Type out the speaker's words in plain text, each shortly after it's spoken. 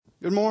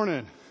Good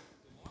morning.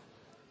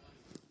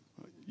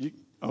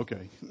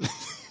 Okay. I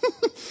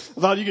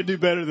thought you could do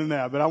better than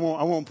that, but I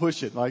won't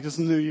push it. Like, it's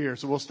a new year,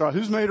 so we'll start.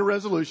 Who's made a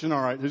resolution?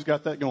 All right. Who's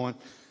got that going?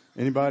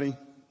 Anybody?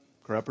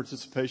 Crowd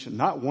participation.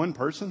 Not one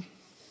person?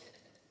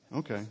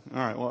 Okay. All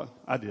right. Well,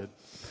 I did.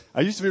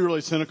 I used to be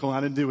really cynical, and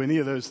I didn't do any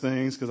of those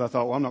things because I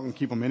thought, well, I'm not going to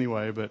keep them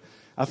anyway, but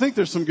I think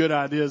there's some good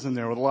ideas in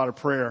there with a lot of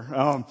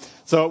prayer.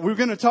 So we're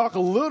going to talk a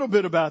little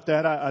bit about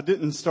that. I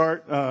didn't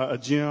start a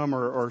gym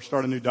or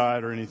start a new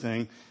diet or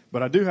anything,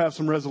 but I do have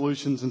some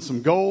resolutions and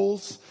some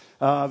goals.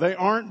 They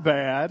aren't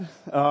bad.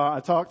 I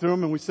talked through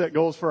them, and we set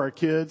goals for our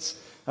kids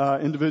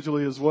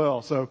individually as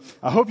well. So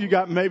I hope you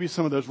got maybe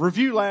some of those.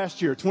 Review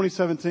last year,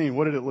 2017.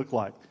 What did it look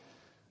like?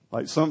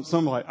 Like some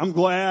like, I'm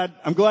glad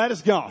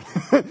it's gone.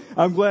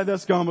 I'm glad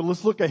that's gone, but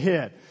let's look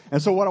ahead.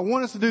 And so what I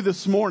want us to do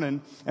this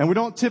morning, and we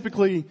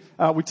typically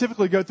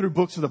go through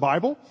books of the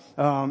Bible,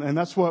 and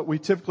that's what we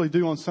typically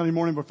do on Sunday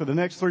morning. But for the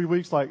next 3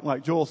 weeks,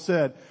 like Joel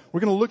said, we're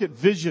going to look at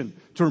vision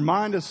to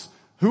remind us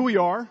who we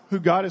are, who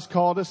God has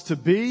called us to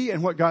be,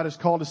 and what God has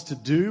called us to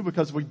do,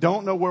 because if we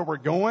don't know where we're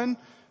going,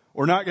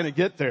 we're not going to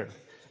get there.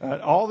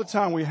 All the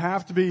time we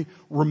have to be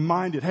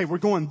reminded, hey, we're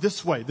going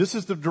this way. This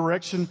is the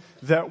direction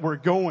that we're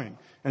going.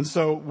 And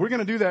so we're going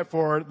to do that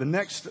for the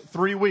next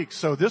 3 weeks.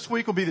 So this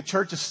week will be the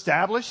church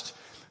established.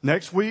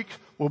 Next week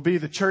will be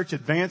the church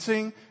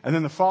advancing. And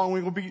then the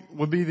following week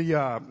will be the,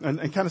 and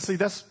kind of see,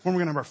 that's when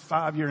we're going to have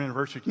our 5-year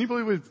anniversary. Can you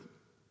believe we've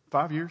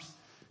 5 years?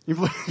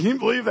 Can you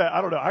believe that?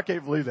 I don't know. I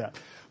can't believe that.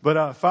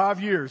 But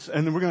 5 years.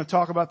 And then we're going to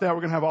talk about that.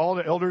 We're going to have all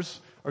the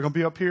elders are going to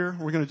be up here.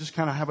 We're going to just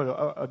kind of have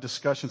a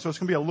discussion. So it's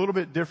going to be a little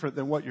bit different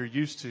than what you're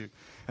used to.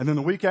 And then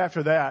the week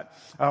after that,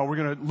 we're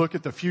going to look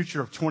at the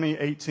future of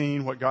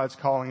 2018, what God's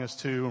calling us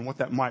to, and what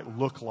that might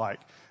look like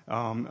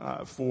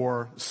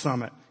for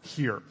Summit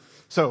here.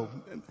 So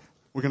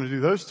we're going to do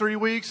those 3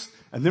 weeks,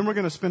 and then we're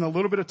going to spend a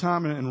little bit of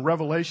time in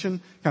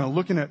Revelation, kind of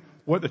looking at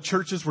what the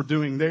churches were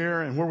doing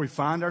there and where we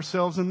find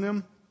ourselves in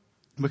them,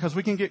 because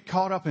we can get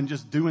caught up in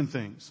just doing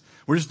things.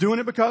 We're just doing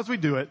it because we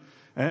do it.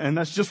 And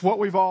that's just what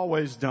we've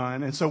always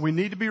done. And so we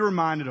need to be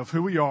reminded of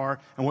who we are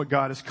and what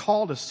God has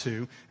called us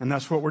to. And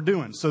that's what we're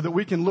doing, so that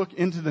we can look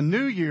into the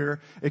new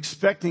year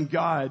expecting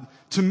God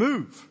to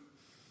move.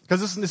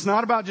 Because it's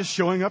not about just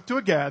showing up to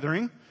a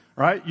gathering,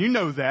 right? You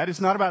know that.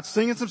 It's not about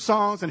singing some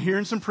songs and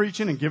hearing some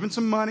preaching and giving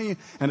some money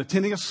and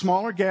attending a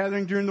smaller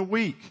gathering during the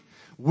week.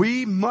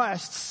 We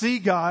must see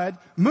God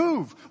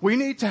move. We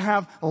need to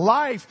have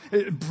life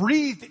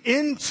breathed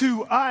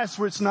into us,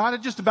 where it's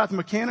not just about the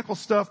mechanical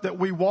stuff that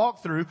we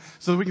walk through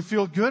so that we can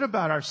feel good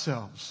about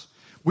ourselves.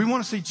 We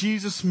want to see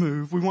Jesus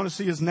move. We want to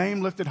see His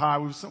name lifted high.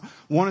 We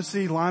want to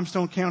see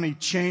Limestone County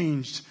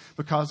changed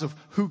because of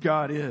who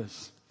God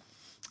is.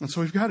 And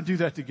so we've got to do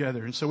that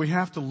together. And so we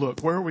have to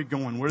look. Where are we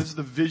going? Where's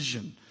the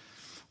vision?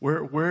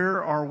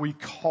 Where are we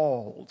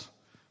called?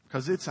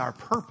 Because it's our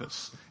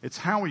purpose. It's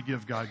how we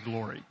give God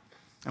glory.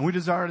 And we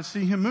desire to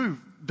see Him move.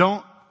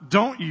 Don't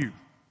you?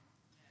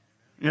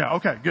 Yeah,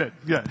 okay, good.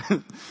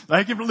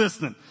 Thank you for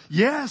listening.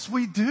 Yes,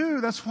 we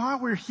do. That's why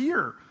we're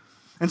here.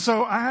 And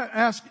so I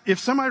ask, if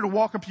somebody to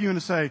walk up to you and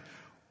to say,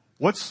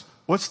 what's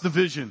the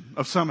vision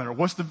of Summit? Or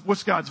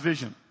what's God's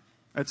vision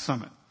at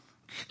Summit?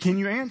 Can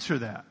you answer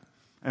that?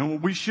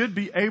 And we should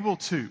be able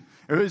to.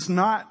 It's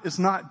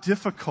not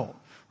difficult,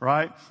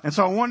 right? And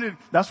so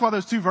that's why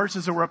those 2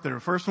 verses that were up there. The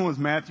first one was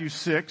Matthew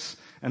 6,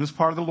 and it's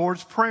part of the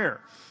Lord's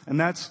Prayer. And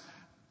that's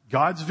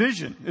God's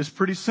vision is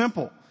pretty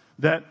simple.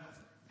 That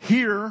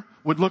here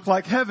would look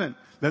like heaven.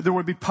 That there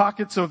would be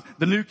pockets of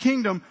the new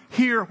kingdom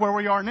here where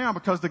we are now,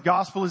 because the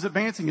gospel is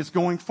advancing. It's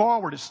going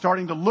forward. It's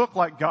starting to look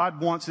like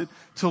God wants it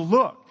to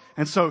look.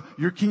 And so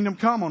your kingdom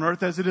come on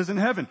earth as it is in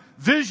heaven.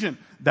 Vision.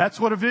 That's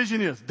what a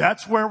vision is.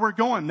 That's where we're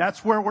going.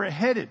 That's where we're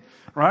headed.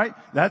 Right?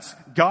 That's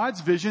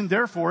God's vision.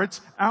 Therefore, it's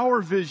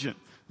our vision.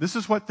 This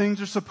is what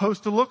things are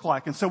supposed to look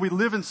like. And so we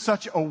live in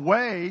such a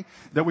way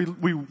that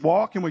we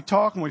walk and we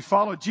talk and we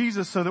follow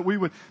Jesus, so that we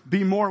would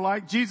be more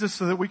like Jesus,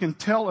 so that we can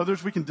tell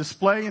others, we can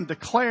display and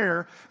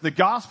declare the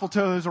gospel to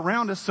those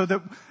around us, so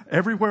that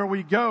everywhere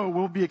we go,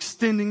 we'll be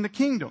extending the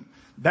kingdom.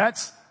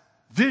 That's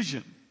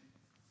vision.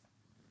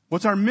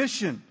 What's our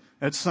mission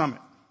at Summit?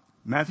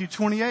 Matthew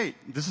 28.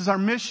 This is our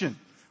mission,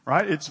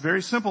 right? It's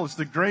very simple. It's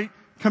the Great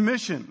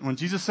Commission. When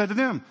Jesus said to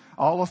them,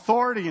 all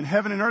authority in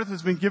heaven and earth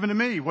has been given to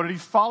me. What did He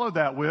follow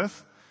that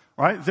with?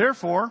 Right?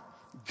 Therefore,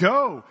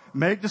 go,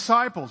 make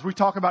disciples. We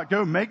talk about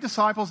go, make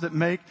disciples that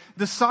make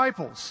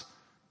disciples.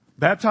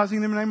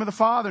 Baptizing them in the name of the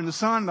Father and the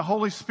Son and the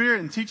Holy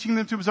Spirit, and teaching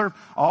them to observe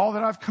all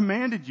that I've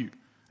commanded you.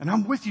 And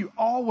I'm with you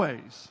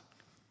always.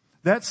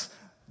 That's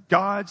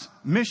God's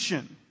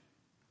mission.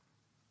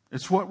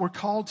 It's what we're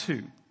called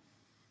to.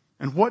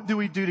 And what do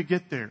we do to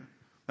get there?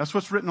 That's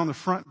what's written on the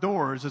front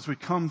doors as we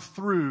come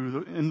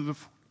through into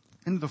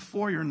the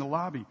foyer in the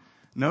lobby.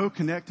 Know,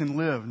 connect, and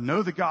live.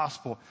 Know the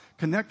gospel.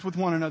 Connect with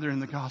one another in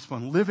the gospel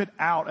and live it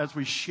out as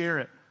we share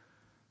it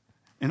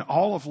in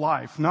all of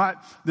life.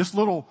 Not this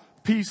little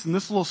piece and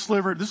this little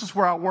sliver. This is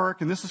where I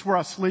work and this is where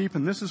I sleep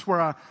and this is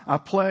where I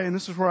play and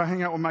this is where I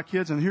hang out with my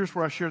kids and here's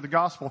where I share the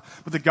gospel.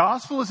 But the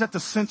gospel is at the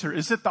center,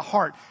 is at the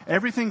heart.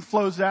 Everything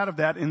flows out of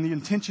that in the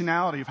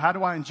intentionality of how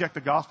do I inject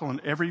the gospel in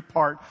every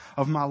part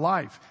of my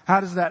life? How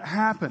does that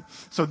happen?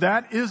 So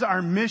that is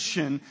our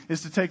mission,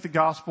 is to take the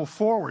gospel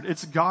forward.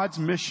 It's God's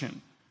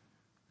mission.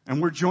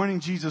 And we're joining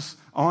Jesus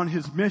on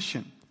his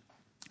mission.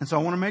 And so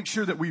I want to make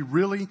sure that we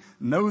really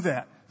know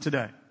that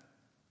today.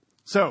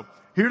 So,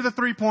 here are the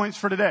 3 points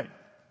for today.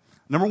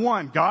 Number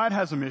 1, God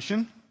has a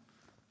mission.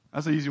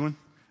 That's an easy one.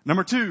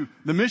 Number 2,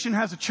 the mission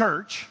has a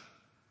church.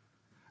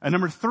 And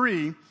number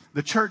 3,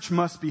 the church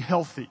must be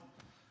healthy.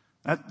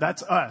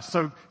 That's us.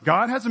 So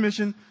God has a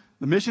mission,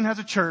 the mission has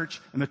a church,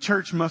 and the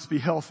church must be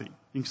healthy.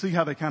 You can see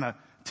how they kind of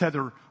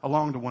tether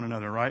along to one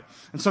another, right?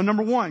 And so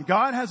number 1,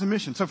 God has a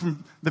mission. So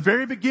from the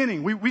very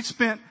beginning, we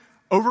spent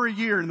over a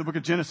year in the book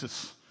of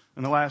Genesis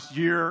in the last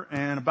year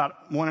and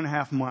about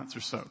 1.5 months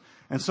or so.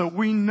 And so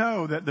we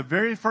know that the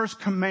very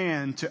first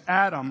command to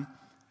Adam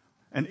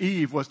and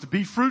Eve was to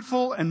be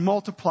fruitful and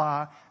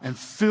multiply and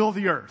fill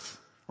the earth,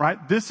 right?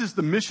 This is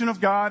the mission of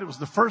God. It was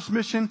the first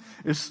mission,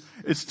 is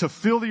to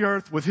fill the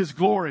earth with his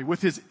glory,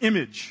 with his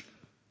image.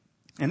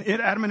 And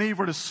Adam and Eve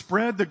were to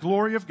spread the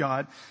glory of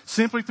God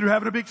simply through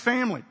having a big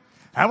family.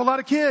 Have a lot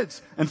of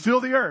kids and fill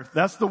the earth.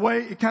 That's the way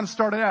it kind of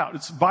started out.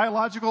 It's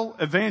biological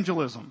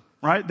evangelism,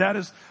 right? That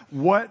is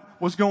what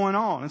was going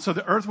on. And so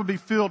the earth would be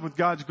filled with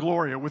God's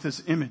glory or with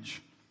his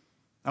image.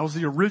 That was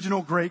the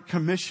original Great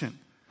Commission.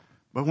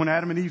 But when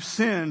Adam and Eve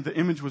sinned, the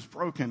image was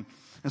broken.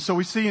 And so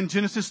we see in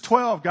Genesis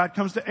 12, God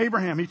comes to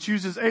Abraham. He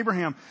chooses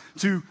Abraham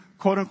to,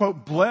 quote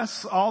unquote,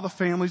 bless all the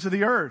families of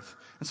the earth.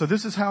 And so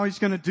this is how he's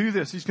going to do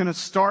this. He's going to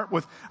start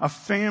with a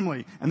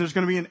family, and there's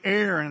going to be an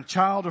heir and a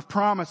child of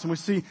promise. And we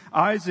see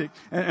Isaac,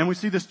 and we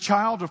see this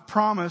child of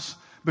promise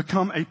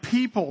become a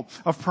people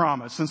of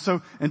promise. And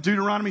so in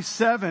Deuteronomy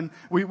 7,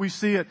 we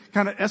see it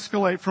kind of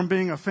escalate from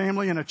being a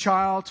family and a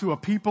child to a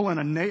people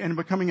and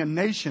becoming a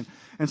nation.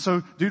 And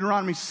so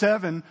Deuteronomy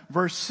 7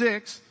 verse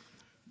 6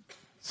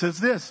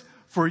 says this,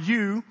 "For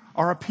you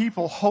are a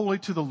people holy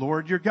to the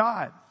Lord your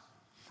God.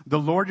 The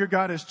Lord your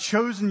God has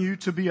chosen you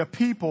to be a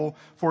people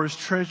for his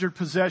treasured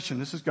possession."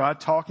 This is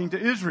God talking to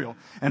Israel.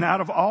 "And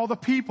out of all the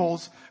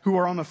peoples who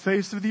are on the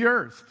face of the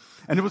earth."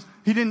 And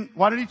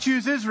why did he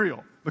choose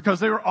Israel? Because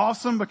they were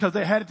awesome, because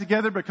they had it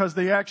together, because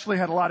they actually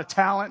had a lot of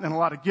talent and a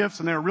lot of gifts,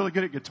 and they were really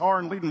good at guitar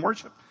and leading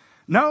worship?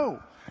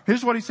 No.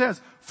 Here's what he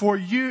says. "For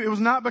you, it was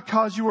not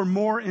because you were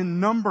more in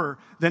number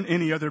than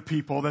any other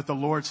people that the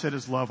Lord set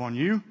his love on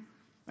you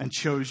and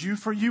chose you,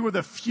 for you were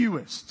the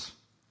fewest.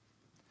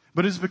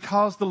 But it's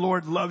because the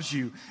Lord loves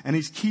you, and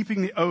he's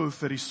keeping the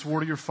oath that he swore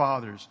to your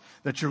fathers,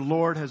 that your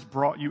Lord has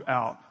brought you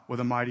out with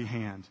a mighty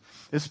hand.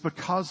 It's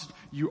because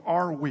you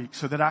are weak,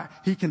 so that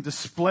he can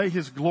display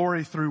his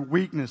glory through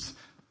weakness."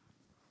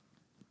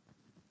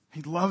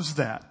 He loves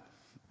that.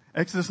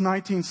 Exodus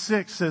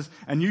 19:6 says,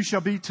 "And you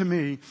shall be to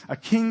me a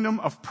kingdom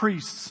of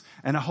priests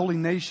and a holy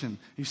nation."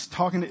 He's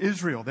talking to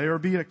Israel. They are to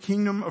be a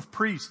kingdom of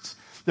priests.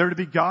 They're to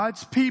be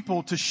God's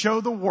people to show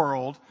the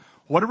world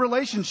what a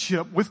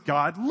relationship with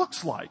God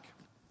looks like.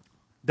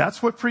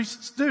 That's what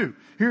priests do.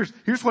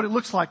 Here's what it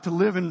looks like to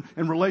live in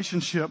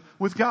relationship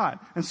with God.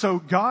 And so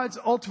God's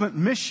ultimate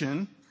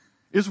mission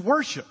is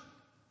worship.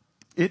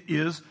 It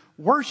is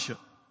worship.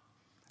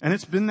 And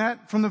it's been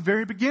that from the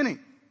very beginning.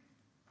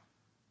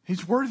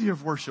 He's worthy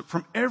of worship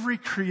from every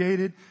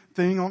created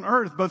thing on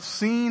earth, both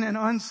seen and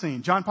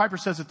unseen. John Piper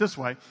says it this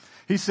way.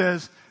 He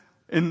says,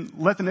 in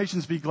Let the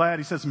Nations Be Glad,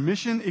 he says,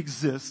 "Mission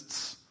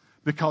exists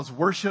because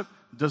worship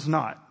does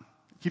not."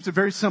 Keeps it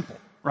very simple,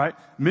 right?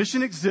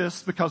 Mission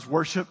exists because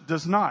worship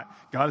does not.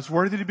 God is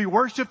worthy to be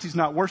worshiped. He's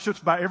not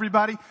worshiped by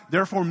everybody.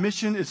 Therefore,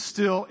 mission is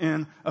still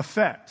in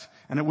effect.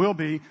 And it will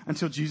be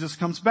until Jesus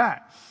comes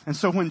back. And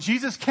so when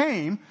Jesus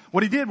came,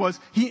 what he did was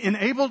he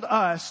enabled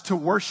us to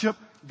worship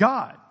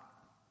God.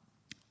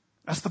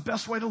 That's the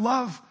best way to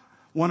love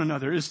one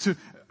another, is to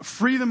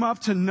free them up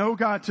to know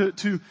God,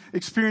 to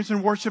experience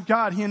and worship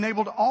God. He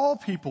enabled all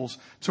peoples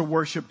to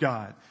worship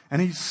God. And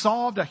he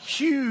solved a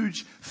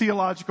huge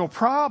theological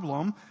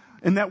problem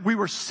in that we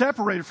were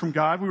separated from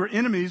God. We were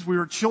enemies. We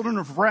were children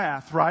of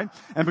wrath, right?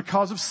 And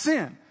because of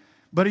sin.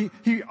 But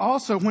he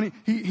also, when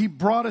he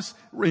brought us,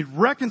 he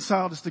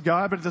reconciled us to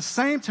God, but at the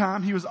same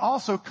time, he was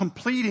also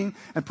completing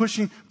and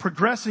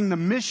progressing the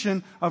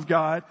mission of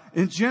God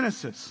in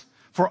Genesis,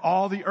 for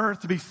all the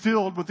earth to be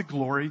filled with the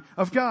glory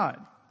of God.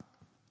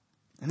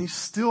 And he's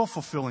still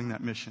fulfilling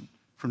that mission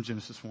from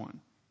Genesis 1.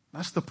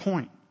 That's the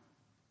point.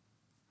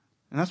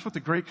 And that's what the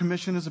Great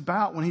Commission is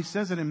about when he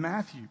says it in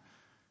Matthew.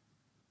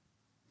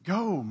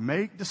 Go,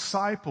 make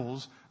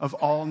disciples of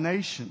all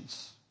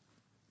nations.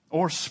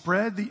 Or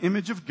spread the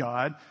image of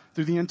God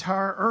through the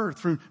entire earth,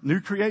 through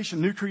new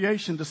creation,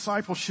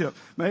 discipleship,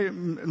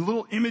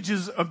 little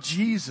images of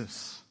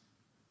Jesus,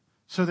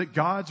 so that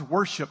God's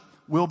worship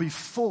will be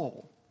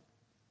full.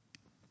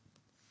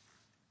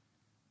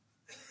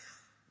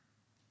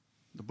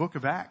 The book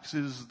of Acts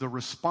is the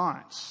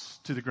response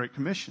to the Great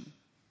Commission.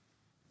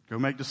 Go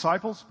make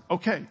disciples?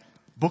 Okay.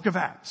 book of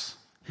Acts.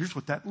 Here's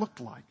what that looked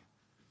like.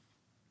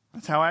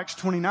 That's how Acts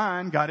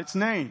 29 got its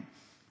name.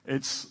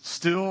 It's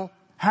still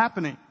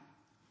happening.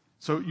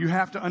 So you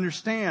have to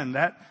understand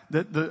that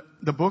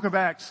the book of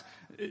Acts,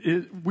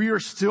 we are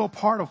still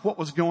part of what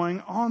was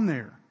going on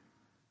there.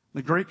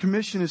 The Great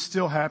Commission is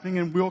still happening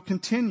and will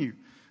continue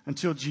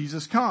until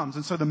Jesus comes.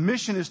 And so the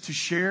mission is to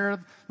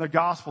share the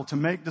gospel, to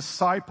make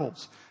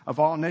disciples of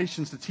all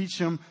nations, to teach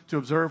them to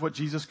observe what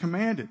Jesus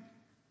commanded.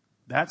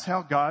 That's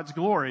how God's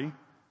glory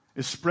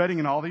is spreading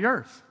in all the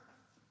earth.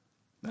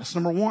 That's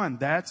number one.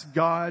 That's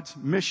God's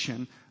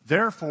mission.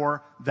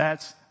 Therefore,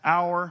 that's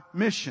our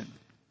mission.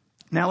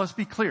 Now let's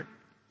be clear.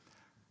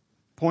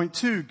 Point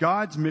two,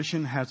 God's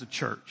mission has a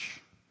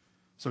church.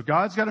 So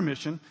God's got a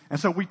mission. And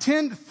so we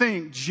tend to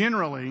think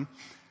generally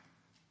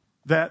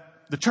that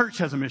the church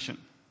has a mission.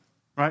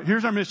 Right?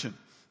 Here's our mission.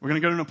 We're going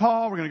to go to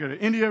Nepal. We're going to go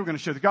to India. We're going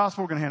to share the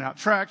gospel. We're going to hand out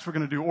tracts. We're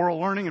going to do oral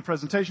learning and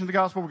presentation of the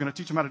gospel. We're going to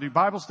teach them how to do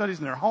Bible studies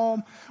in their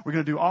home. We're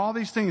going to do all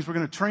these things. We're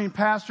going to train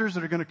pastors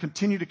that are going to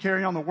continue to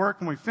carry on the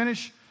work when we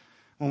finish,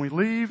 when we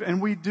leave.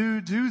 And we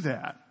do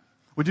that.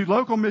 We do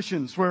local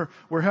missions where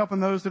we're helping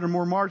those that are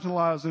more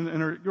marginalized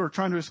and are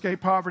trying to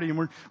escape poverty.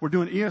 And we're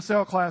doing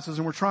ESL classes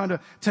and we're trying to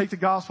take the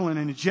gospel and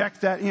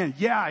inject that in.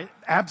 Yeah,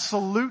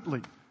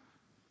 absolutely.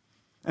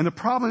 And the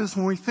problem is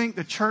when we think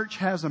the church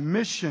has a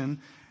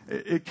mission,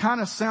 it kind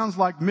of sounds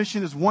like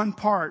mission is one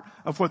part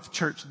of what the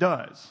church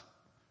does.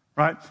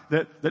 Right?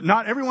 That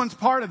not everyone's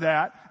part of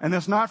that, and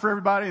that's not for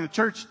everybody, and the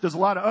church does a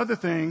lot of other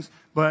things,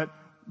 but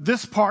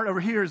this part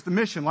over here is the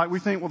mission. Like we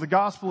think, well, the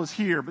gospel is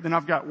here, but then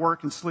I've got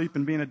work and sleep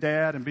and being a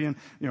dad and being,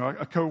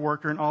 a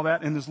coworker and all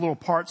that, and there's little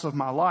parts of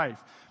my life.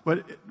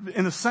 But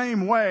in the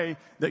same way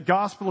that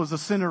gospel is the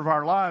center of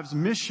our lives,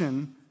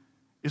 mission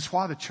is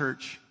why the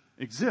church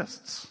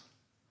exists.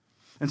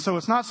 And so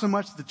it's not so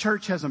much that the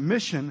church has a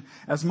mission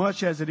as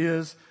much as it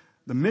is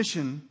the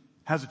mission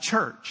has a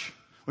church.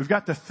 We've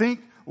got to think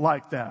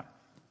like that.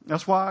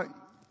 That's why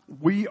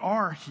we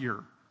are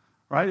here,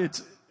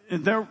 right?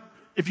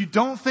 If you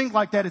don't think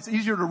like that, it's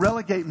easier to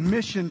relegate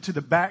mission to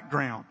the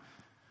background,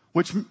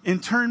 which in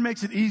turn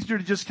makes it easier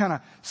to just kind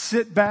of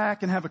sit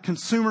back and have a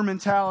consumer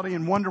mentality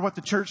and wonder what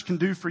the church can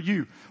do for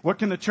you. What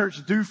can the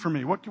church do for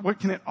me? What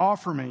can it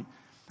offer me?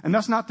 And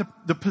that's not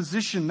the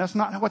position. That's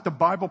not what the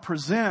Bible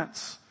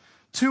presents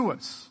to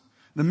us.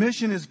 The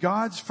mission is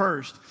God's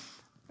first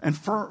and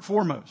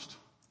foremost.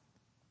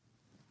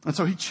 And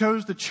so he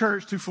chose the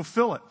church to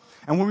fulfill it.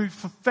 And when we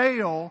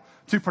fail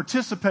to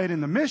participate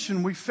in the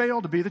mission, we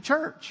fail to be the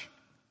church.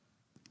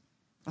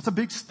 That's a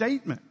big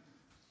statement,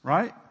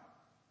 right?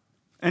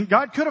 And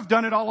God could have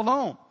done it all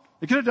alone.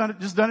 He could have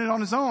just done it on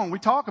his own. We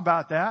talk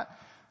about that,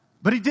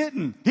 but he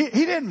didn't. He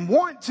didn't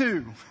want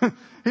to.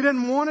 He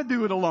didn't want to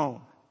do it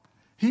alone.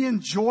 He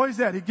enjoys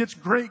that. He gets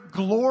great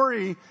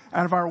glory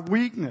out of our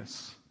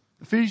weakness.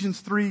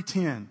 Ephesians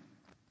 3:10.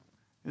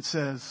 It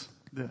says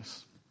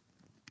this.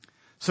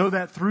 So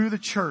that through the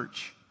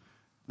church,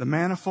 the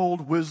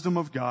manifold wisdom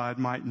of God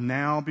might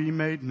now be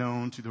made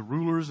known to the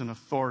rulers and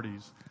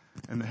authorities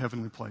in the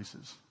heavenly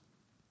places.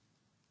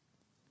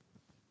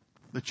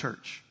 The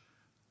church.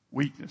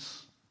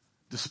 Weakness,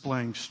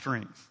 displaying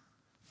strength.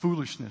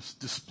 Foolishness,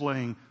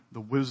 displaying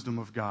the wisdom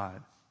of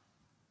God.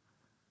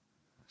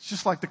 It's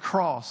just like the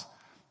cross.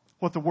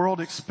 What the world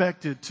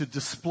expected to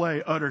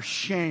display utter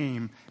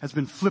shame has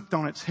been flipped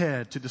on its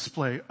head to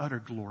display utter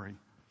glory.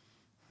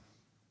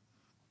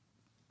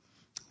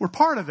 We're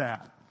part of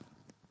that.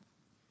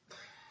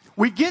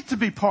 We get to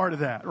be part of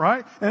that,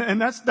 right?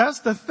 And that's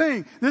the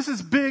thing. This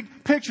is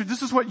big picture.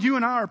 This is what you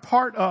and I are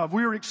part of.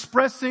 We are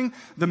expressing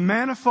the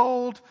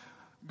manifold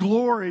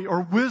glory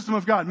or wisdom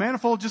of God.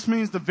 Manifold just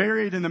means the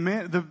varied and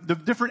the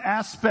different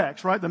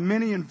aspects, right? The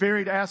many and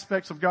varied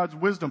aspects of God's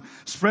wisdom.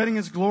 Spreading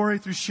his glory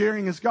through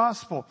sharing his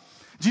gospel.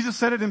 Jesus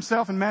said it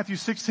himself in Matthew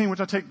 16, which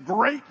I take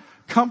great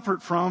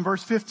comfort from.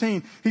 Verse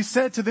 15. He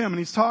said to them,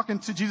 and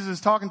Jesus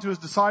is talking to his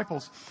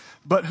disciples,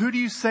 "But who do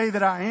you say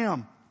that I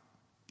am?"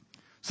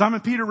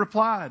 Simon Peter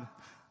replied,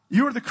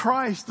 "You are the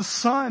Christ, the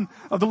Son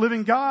of the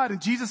living God."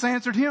 And Jesus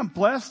answered him,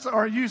 "Blessed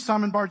are you,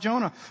 Simon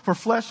Bar-Jonah, for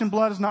flesh and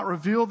blood has not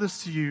revealed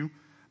this to you,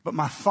 but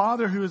my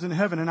Father who is in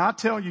heaven. And I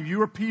tell you,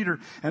 you are Peter,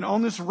 and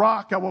on this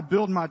rock I will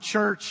build my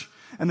church,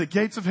 and the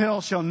gates of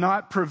hell shall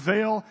not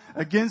prevail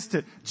against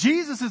it."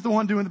 Jesus is the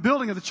one doing the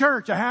building of the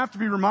church. I have to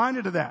be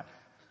reminded of that.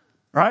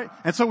 Right?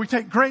 And so we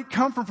take great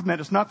comfort from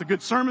that. It's not the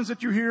good sermons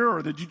that you hear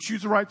or that you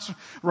choose the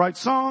right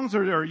songs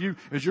or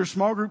is your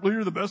small group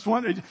leader the best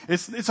one.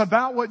 It's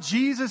about what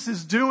Jesus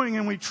is doing,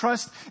 and we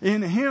trust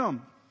in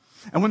him.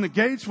 And when the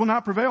gates will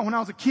not prevail, when I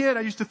was a kid, I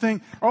used to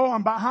think, oh,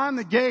 I'm behind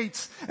the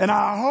gates, and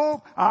I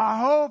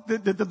hope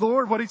that the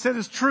Lord, what he said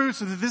is true,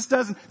 so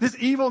that this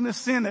evil and this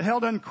sin, that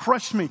hell doesn't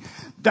crush me.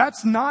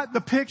 That's not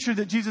the picture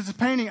that Jesus is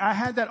painting. I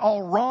had that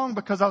all wrong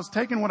because I was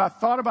taking what I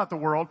thought about the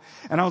world,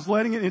 and I was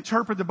letting it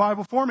interpret the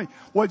Bible for me.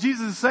 What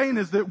Jesus is saying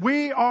is that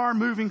we are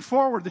moving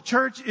forward. The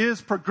church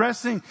is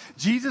progressing.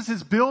 Jesus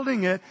is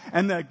building it,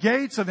 and the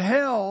gates of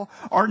hell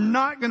are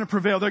not going to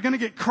prevail. They're going to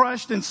get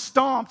crushed and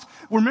stomped.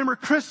 Remember,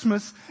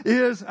 Christmas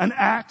is an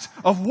act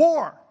of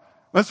war.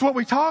 That's what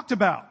we talked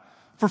about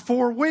for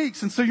 4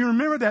 weeks. And so you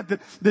remember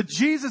that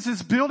Jesus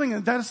is building,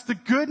 and that's the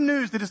good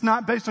news, that it's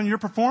not based on your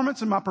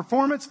performance and my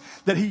performance,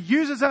 that He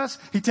uses us.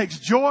 He takes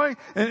joy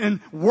in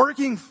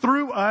working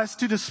through us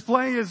to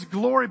display His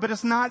glory, but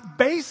it's not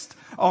based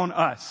on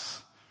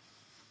us.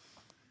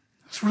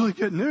 It's really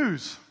good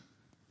news.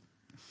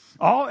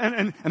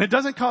 And it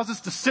doesn't cause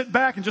us to sit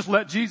back and just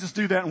let Jesus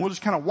do that and we'll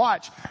just kind of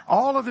watch.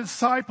 All of the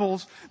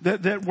disciples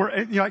that were,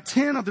 like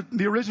 10 of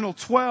the original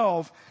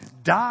 12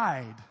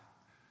 died,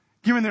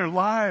 giving their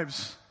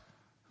lives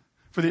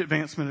for the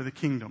advancement of the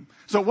kingdom.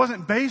 So it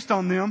wasn't based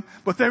on them,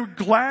 but they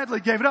gladly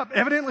gave it up.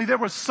 Evidently there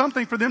was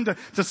something for them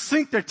to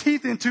sink their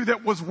teeth into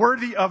that was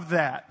worthy of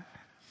that.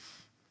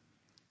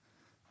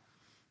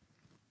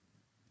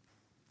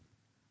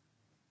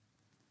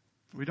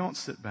 We don't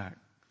sit back.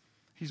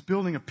 He's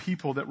building a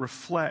people that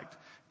reflect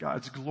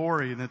God's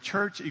glory. And the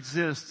church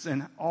exists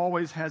and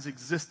always has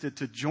existed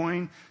to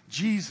join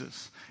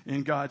Jesus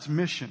in God's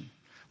mission.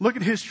 Look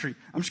at history.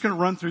 I'm just going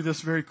to run through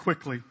this very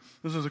quickly.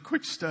 This is a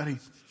quick study.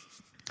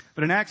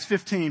 But in Acts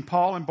 15,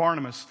 Paul and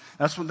Barnabas,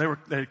 that's when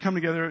they had come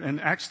together. In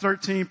Acts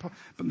 13,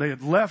 they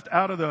had left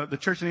out of the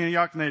church in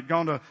Antioch and they had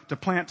gone to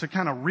plant to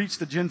kind of reach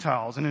the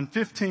Gentiles. And in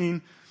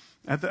 15,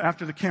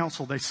 after the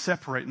council, they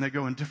separate and they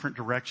go in different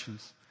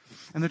directions.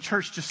 And the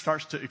church just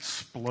starts to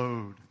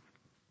explode.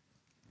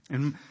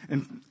 In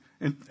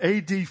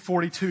AD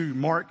 42,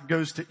 Mark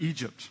goes to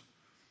Egypt.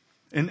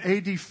 In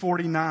AD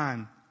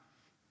 49,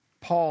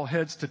 Paul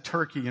heads to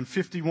Turkey. In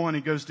 51,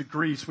 he goes to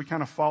Greece. We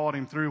kind of followed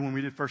him through when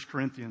we did 1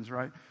 Corinthians,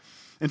 right?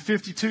 In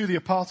 52, the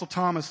Apostle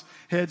Thomas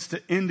heads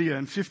to India.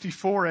 In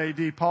 54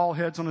 AD, Paul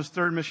heads on his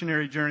third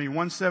missionary journey.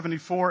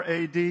 174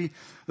 AD, the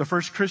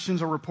first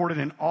Christians are reported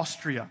in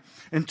Austria.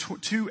 In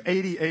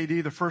 280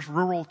 AD, the first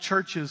rural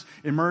churches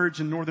emerge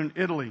in northern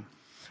Italy.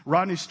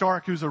 Rodney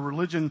Stark, who's a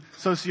religion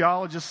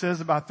sociologist, says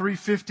that by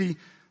 350,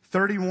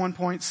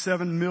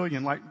 31.7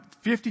 million, like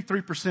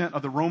 53%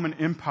 of the Roman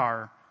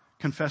Empire,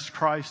 confessed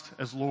Christ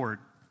as Lord.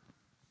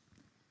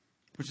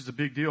 Which is a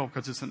big deal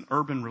because it's an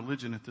urban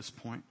religion at this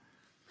point.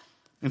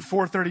 In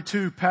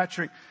 432,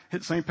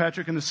 St.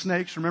 Patrick and the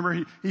Snakes,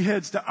 remember, he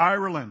heads to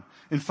Ireland.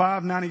 In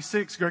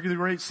 596, Gregory the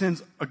Great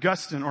sends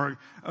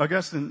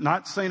Augustine,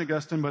 not St.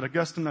 Augustine, but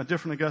Augustine, a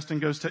different Augustine,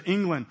 goes to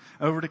England,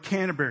 over to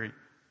Canterbury.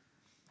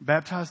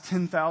 Baptized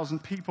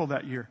 10,000 people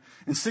that year.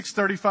 In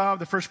 635,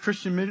 the first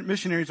Christian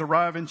missionaries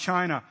arrive in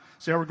China.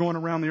 See how we're going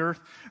around the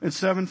earth? In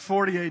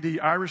 740 AD,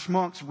 Irish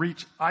monks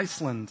reach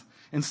Iceland.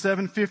 In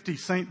 750,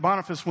 St.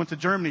 Boniface went to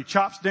Germany,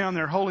 chops down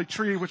their holy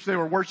tree, which they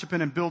were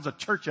worshiping, and builds a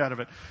church out of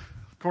it,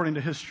 according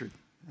to history.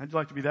 I'd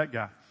like to be that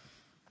guy.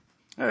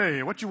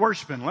 Hey, what you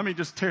worshiping? Let me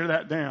just tear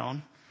that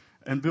down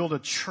and build a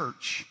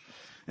church.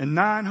 In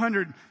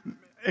 900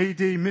 AD,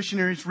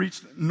 missionaries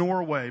reached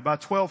Norway. By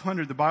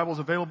 1200, the Bible is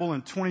available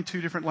in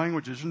 22 different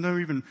languages.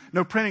 There's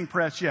no printing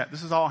press yet.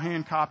 This is all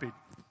hand copied.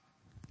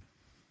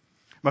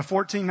 By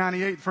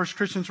 1498, the first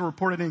Christians were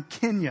reported in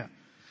Kenya.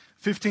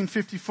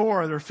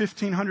 1554, there were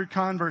 1,500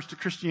 converts to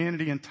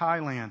Christianity in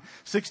Thailand.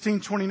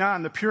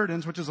 1629, the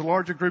Puritans, which is a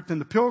larger group than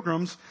the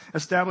Pilgrims,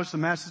 established the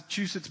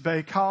Massachusetts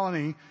Bay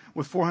Colony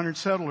with 400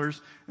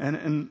 settlers.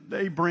 And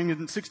they bring in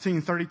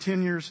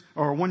 1630,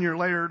 1 year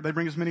later, they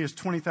bring as many as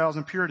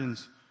 20,000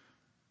 Puritans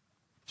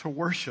to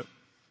worship.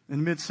 In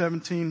the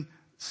mid-17th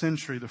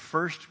century, the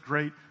first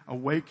great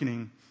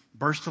awakening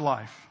burst to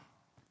life.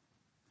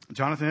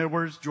 Jonathan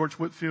Edwards, George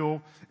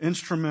Whitefield,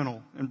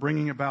 instrumental in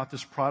bringing about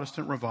this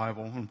Protestant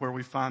revival and where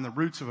we find the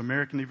roots of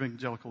American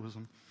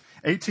evangelicalism.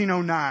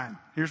 1809,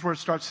 here's where it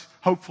starts,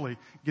 hopefully,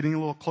 getting a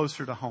little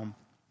closer to home.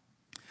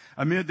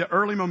 Amid the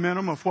early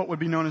momentum of what would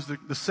be known as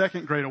the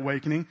Second Great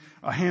Awakening,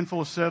 a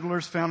handful of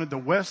settlers founded the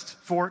West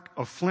Fork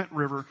of Flint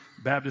River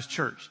Baptist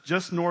Church,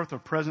 just north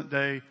of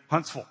present-day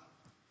Huntsville.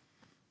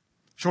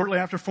 Shortly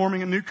after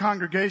forming a new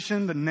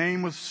congregation, the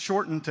name was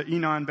shortened to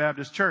Enon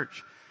Baptist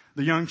Church.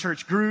 The young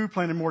church grew,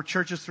 planted more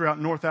churches throughout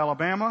North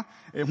Alabama.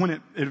 When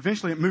it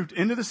eventually moved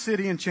into the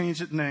city and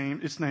changed its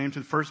name to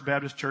the First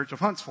Baptist Church of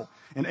Huntsville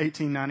in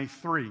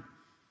 1893.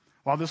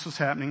 While this was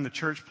happening, the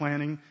church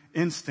planting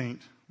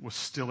instinct was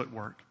still at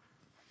work.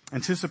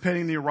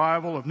 Anticipating the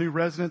arrival of new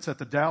residents at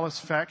the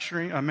Dallas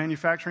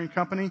manufacturing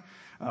company,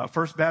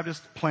 First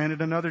Baptist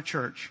planted another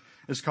church.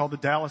 It's called the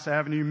Dallas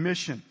Avenue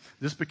Mission.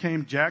 This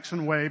became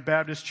Jackson Way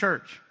Baptist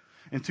Church.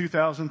 In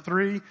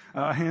 2003,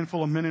 a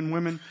handful of men and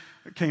women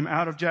came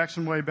out of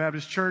Jackson Way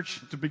Baptist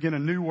Church to begin a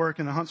new work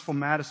in the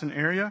Huntsville-Madison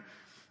area.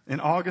 In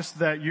August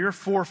that year,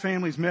 4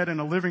 families met in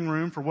a living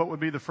room for what would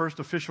be the first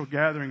official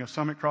gathering of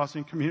Summit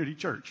Crossing Community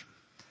Church.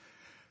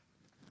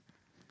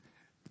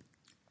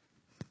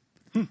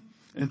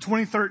 In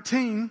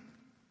 2013,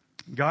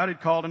 God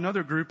had called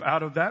another group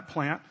out of that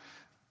plant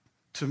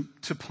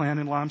to plant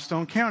in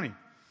Limestone County.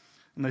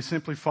 And they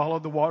simply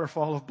followed the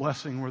waterfall of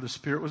blessing where the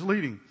Spirit was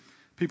leading.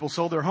 People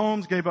sold their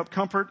homes, gave up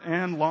comfort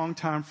and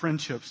longtime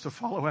friendships to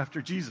follow after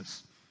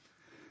Jesus.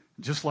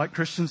 Just like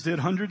Christians did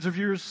hundreds of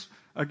years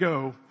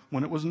ago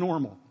when it was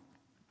normal.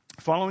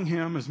 Following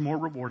Him is more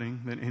rewarding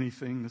than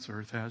anything this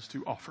earth has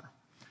to offer.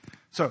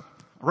 So,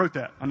 I wrote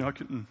that. I know I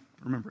couldn't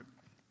remember it.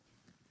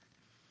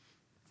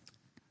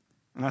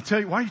 And I tell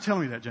you, why are you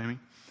telling me that, Jamey?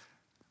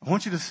 I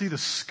want you to see the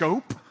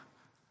scope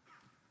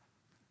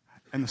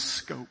and the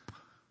scope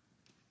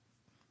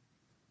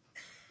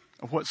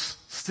of what's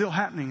still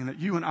happening and that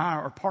you and I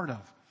are part of.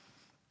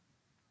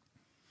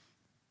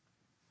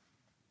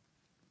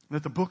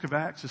 That the book of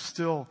Acts is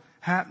still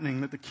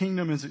happening, that the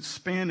kingdom is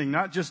expanding,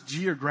 not just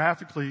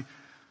geographically,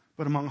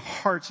 but among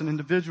hearts and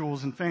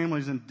individuals and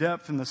families in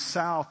depth in the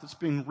South that's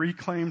being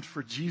reclaimed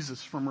for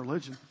Jesus from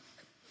religion.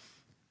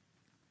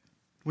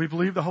 We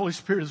believe the Holy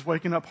Spirit is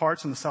waking up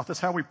hearts in the South. That's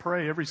how we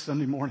pray every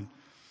Sunday morning.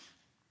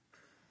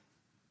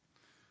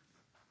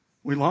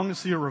 We long to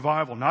see a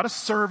revival, not a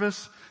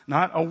service,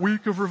 not a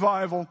week of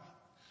revival,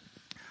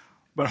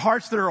 but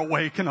hearts that are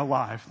awake and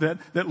alive,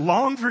 that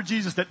long for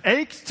Jesus, that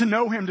ache to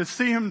know Him, to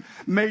see Him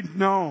made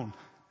known.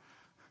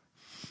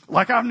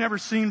 Like I've never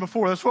seen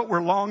before. That's what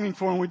we're longing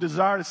for and we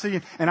desire to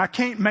see. And I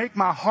can't make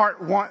my heart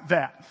want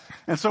that.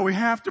 And so we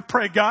have to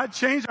pray, God,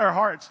 change our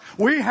hearts.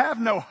 We have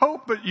no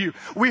hope but you.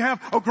 We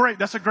have, oh great,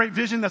 that's a great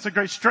vision. That's a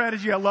great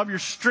strategy. I love your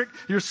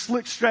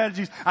slick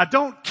strategies. I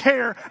don't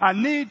care. I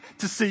need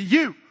to see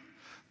you.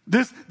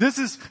 This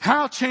is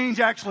how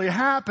change actually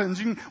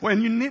happens. We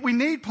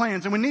need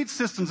plans and we need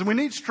systems and we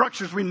need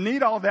structures. We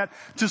need all that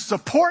to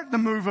support the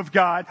move of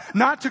God,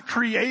 not to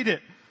create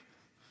it.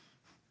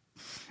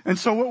 And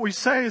so what we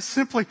say is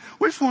simply,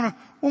 we just want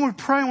to, when we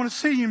pray, I want to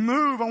see you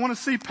move. I want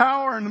to see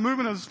power and the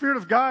movement of the Spirit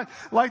of God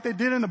like they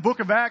did in the book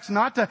of Acts,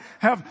 not to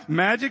have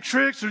magic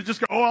tricks or just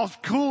go, oh, I was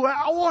cool.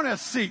 I want to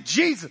see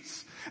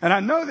Jesus. And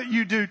I know that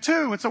you do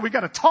too. And so we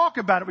got to talk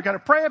about it. We got to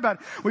pray about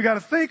it. We got to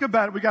think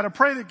about it. We got to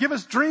pray that give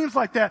us dreams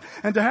like that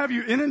and to have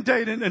you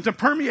inundate and to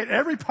permeate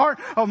every part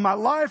of my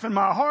life and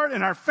my heart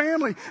and our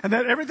family, and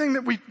that everything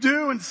that we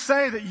do and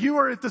say that you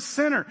are at the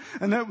center,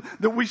 and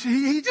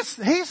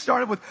he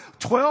started with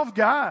 12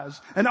 guys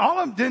and all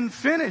of them didn't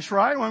finish,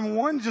 right? When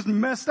one just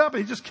messed up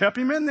and he just kept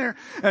him in there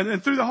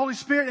and through the Holy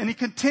Spirit, and he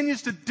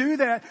continues to do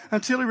that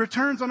until he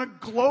returns on a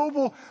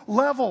global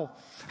level.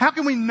 How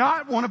can we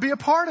not want to be a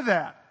part of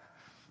that?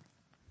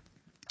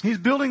 He's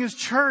building his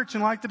church,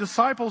 and like the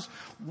disciples,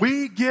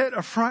 we get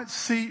a front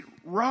seat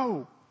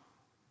row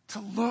to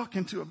look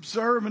and to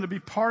observe and to be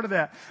part of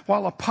that,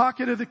 while a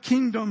pocket of the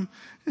kingdom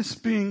is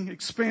being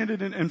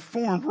expanded and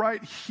formed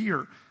right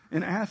here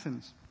in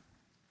Athens.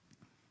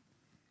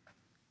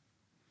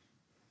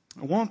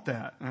 I want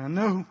that, and I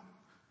know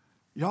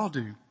y'all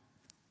do.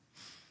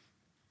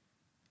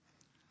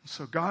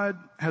 So God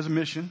has a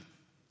mission,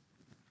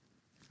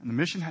 and the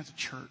mission has a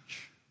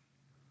church.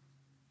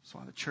 That's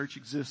why the church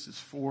exists, is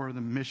for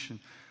the mission,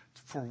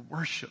 for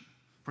worship,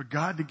 for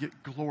God to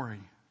get glory.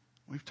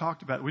 We've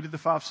talked about it. We did the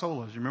 5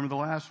 solas. You remember the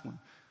last one?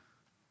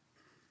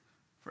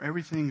 For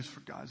everything is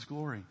for God's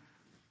glory.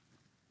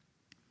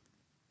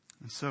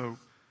 And so,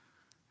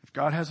 if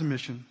God has a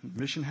mission, the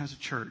mission has a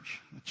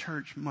church, the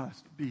church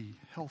must be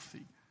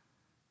healthy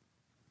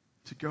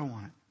to go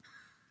on it,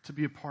 to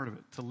be a part of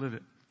it, to live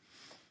it,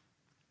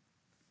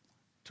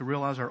 to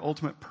realize our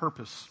ultimate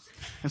purpose.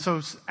 And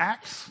so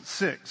Acts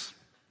 6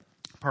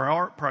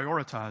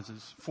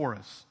 prioritizes for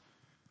us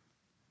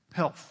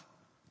health.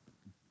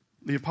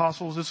 The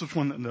apostles, this was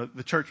when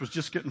the church was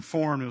just getting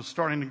formed. It was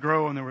starting to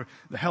grow, and there were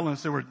the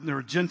Hellenists. There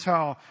were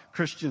Gentile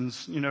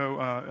Christians,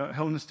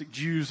 Hellenistic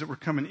Jews that were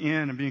coming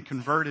in and being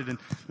converted, and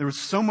there was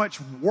so much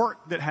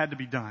work that had to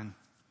be done.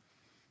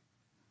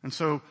 And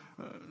so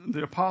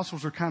the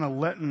apostles are kind of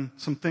letting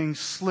some things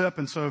slip,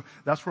 and so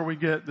that's where we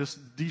get this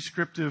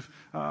descriptive,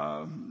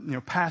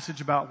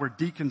 passage about where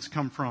deacons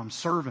come from,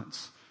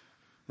 servants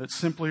that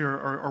simply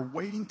are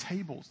waiting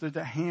tables. They're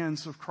the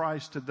hands of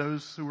Christ to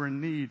those who are in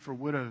need, for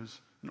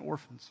widows and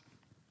orphans.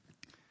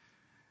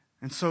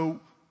 And so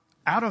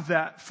out of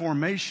that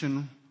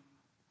formation,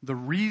 the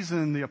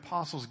reason the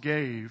apostles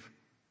gave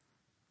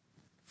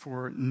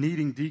for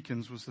needing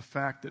deacons was the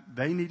fact that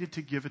they needed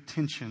to give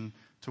attention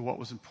to what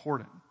was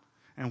important.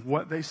 And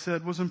what they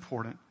said was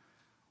important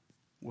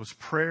was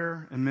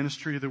prayer and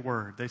ministry of the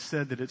word. They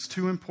said that it's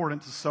too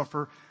important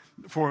for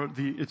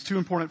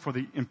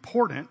the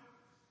important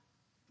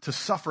to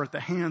suffer at the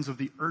hands of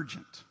the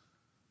urgent.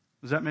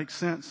 Does that make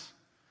sense?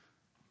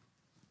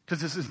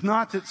 Because this is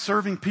not that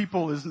serving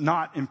people is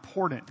not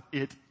important.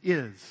 It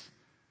is.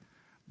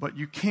 But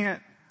you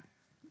can't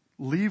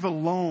leave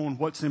alone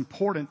what's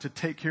important to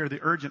take care of the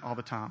urgent all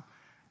the time.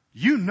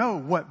 You know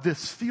what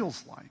this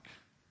feels like.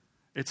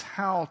 It's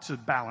how to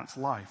balance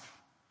life.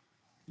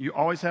 You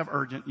always have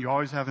urgent. You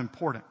always have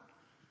important.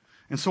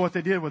 And so what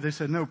they did was they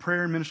said, no,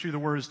 prayer and ministry of the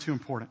word is too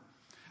important.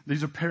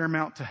 These are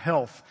paramount to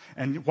health.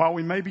 And while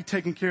we may be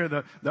taking care of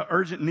the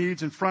urgent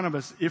needs in front of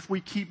us, if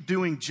we keep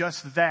doing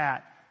just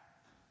that,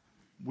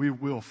 we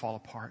will fall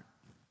apart.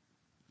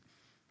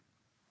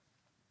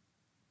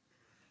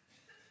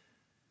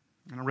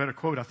 And I read a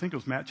quote, I think it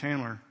was Matt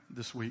Chandler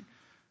this week.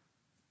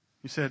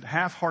 He said,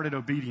 half-hearted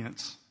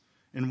obedience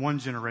in one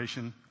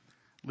generation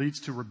leads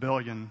to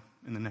rebellion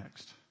in the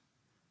next.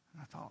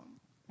 And I thought,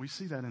 we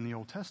see that in the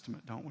Old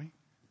Testament, don't we?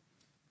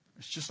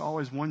 It's just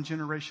always one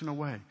generation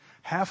away.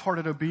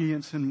 Half-hearted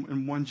obedience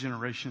in one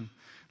generation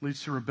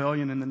leads to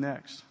rebellion in the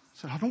next. I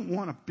said, I don't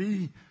want to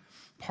be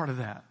part of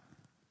that.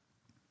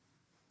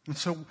 And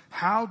so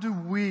how do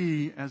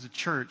we as a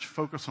church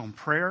focus on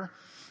prayer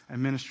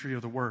and ministry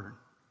of the word?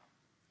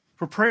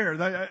 For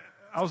prayer,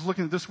 I was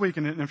looking at this week,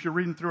 and if you're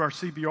reading through our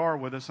CBR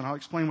with us, and I'll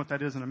explain what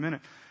that is in a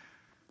minute,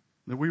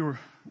 that we were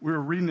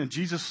reading that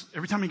Jesus,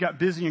 every time he got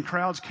busy and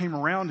crowds came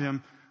around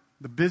him,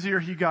 the busier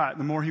he got,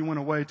 the more he went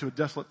away to a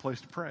desolate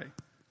place to pray.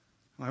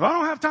 Like, I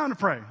don't have time to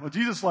pray. Well,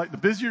 Jesus, the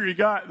busier he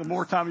got, the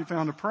more time he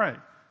found to pray.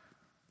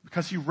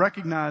 Because he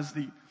recognized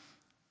the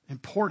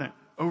important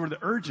over the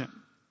urgent.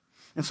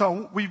 And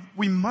so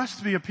we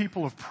must be a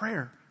people of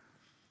prayer,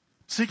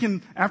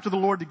 seeking after the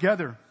Lord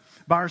together,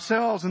 by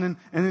ourselves and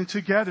then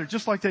together,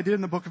 just like they did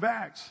in the book of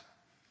Acts.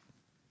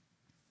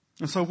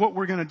 And so what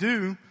we're going to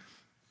do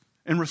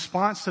in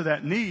response to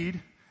that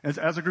need,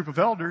 as a group of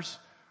elders,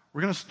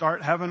 we're going to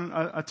start having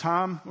a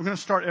time, we're going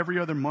to start every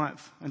other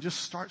month and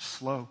just start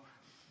slow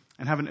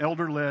and have an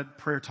elder-led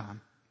prayer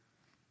time.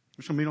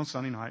 We're going to meet on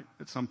Sunday night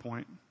at some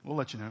point. We'll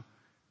let you know.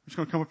 We're just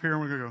going to come up here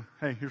and we're going to go,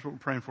 hey, here's what we're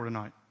praying for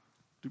tonight.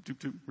 Doop, doop,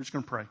 doop. We're just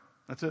going to pray.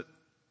 That's it.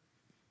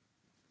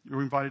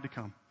 You're invited to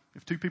come.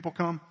 If 2 people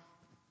come,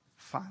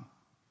 fine.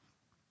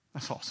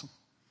 That's awesome.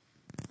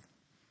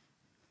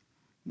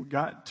 We've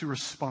got to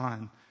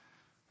respond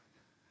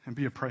and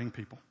be a praying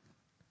people.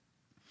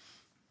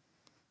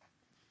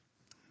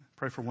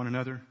 Pray for one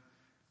another.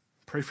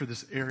 Pray for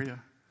this area.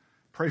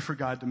 Pray for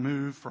God to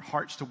move, for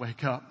hearts to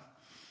wake up,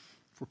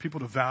 for people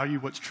to value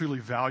what's truly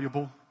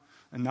valuable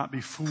and not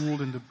be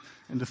fooled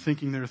into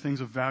thinking there are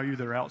things of value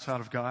that are outside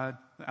of God,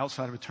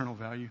 outside of eternal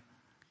value.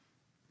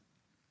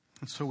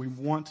 And so we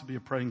want to be a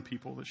praying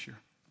people this year.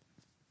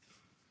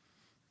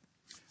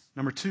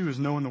 Number 2 is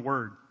knowing the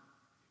Word.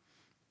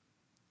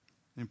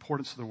 The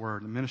importance of the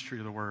Word, the ministry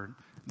of the Word.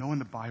 Knowing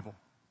the Bible.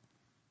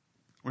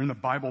 We're in the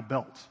Bible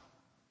Belt.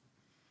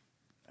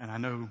 And I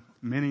know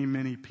many,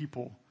 many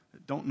people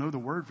that don't know the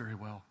Word very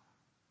well.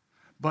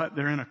 But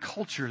they're in a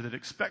culture that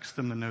expects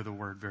them to know the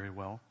Word very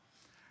well.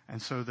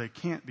 And so they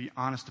can't be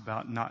honest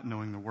about not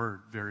knowing the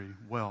Word very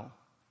well,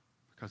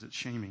 because it's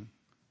shaming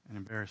and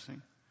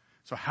embarrassing.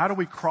 So how do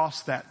we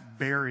cross that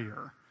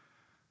barrier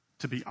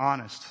to be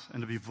honest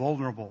and to be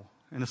vulnerable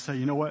and to say,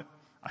 you know what,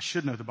 I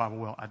should know the Bible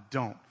well, I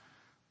don't.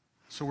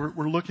 So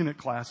we're looking at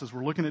classes,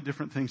 we're looking at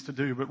different things to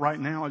do, but right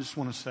now I just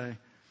want to say,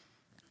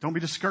 don't be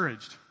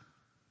discouraged.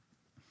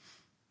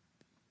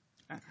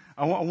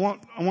 I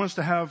want us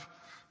to have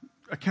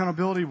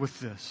accountability with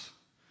this.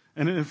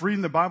 And if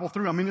reading the Bible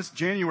through, it's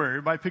January.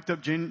 Everybody picked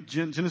up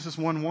Genesis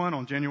 1:1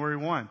 on January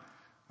 1,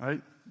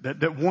 right?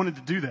 That wanted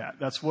to do that.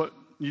 That's what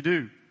you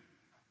do.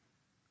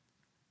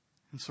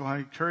 And so I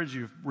encourage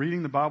you, if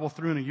reading the Bible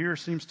through in a year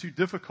seems too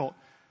difficult,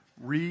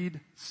 read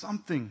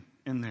something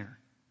in there.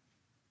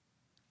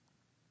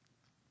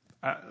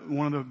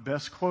 One of the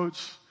best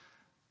quotes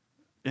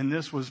in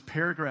this was,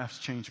 paragraphs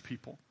change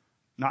people,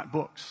 not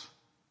books.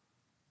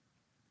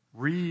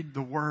 Read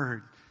the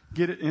Word.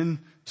 Get it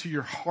into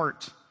your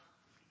heart.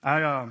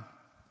 That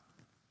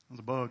was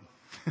a bug.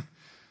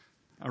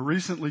 I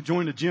recently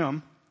joined a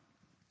gym.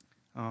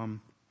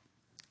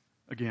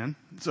 Again.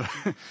 So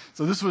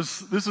this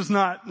was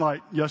not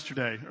like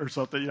yesterday or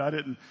something. I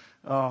didn't,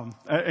 and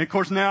of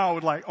course now I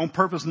would on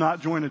purpose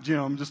not join a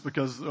gym just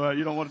because,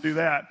 you don't want to do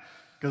that.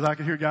 Because I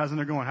could hear guys in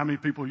there going, how many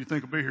people you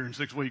think will be here in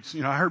 6 weeks?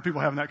 I heard people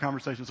having that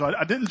conversation. So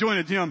I didn't join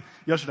a gym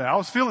yesterday. I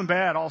was feeling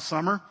bad all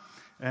summer.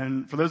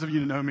 And for those of you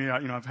who know me,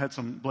 I've had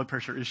some blood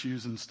pressure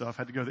issues and stuff.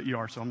 Had to go to the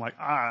ER. So I'm like,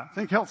 I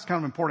think health's kind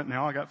of important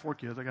now. I got 4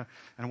 kids. And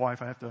a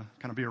wife I have to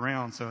kind of be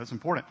around. So it's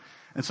important.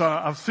 And so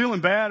I was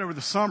feeling bad over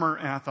the summer.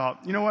 And I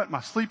thought, you know what?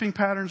 My sleeping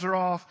patterns are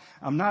off.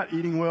 I'm not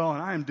eating well.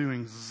 And I am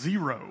doing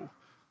zero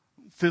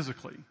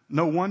physically.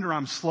 No wonder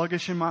I'm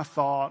sluggish in my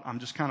thought. I'm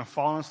just kind of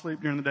falling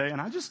asleep during the day. And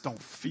I just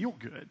don't feel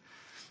good.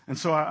 And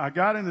so I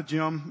got in the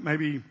gym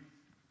maybe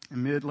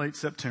in late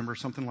September,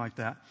 something like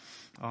that.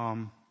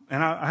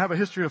 And I have a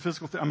history of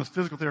I'm a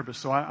physical therapist,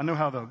 so I know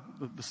how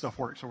the stuff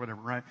works or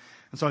whatever, right?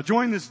 And so I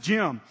joined this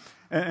gym,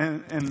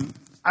 and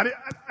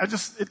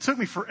it took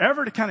me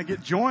forever to kind of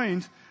get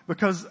joined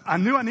because I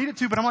knew I needed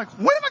to, but I'm like,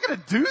 when am I going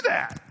to do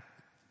that?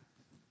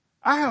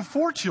 I have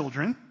 4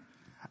 children.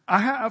 I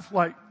have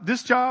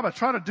this job. I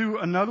try to do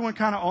another one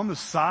kind of on the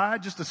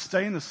side just to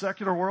stay in the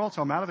secular world,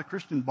 so I'm out of the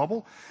Christian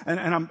bubble. And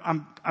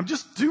I'm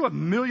just do a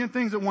million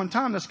things at one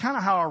time. That's kind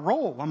of how I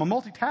roll. I'm a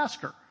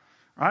multitasker.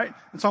 Right?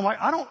 And so I'm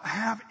like, I don't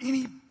have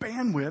any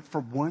bandwidth for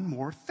one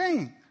more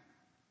thing.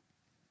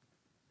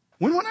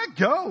 When would I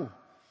go?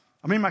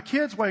 My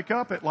kids wake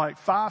up at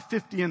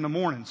 5:50 in the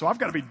morning, so I've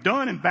got to be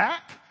done and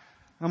back.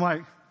 I'm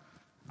like,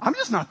 I'm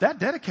just not that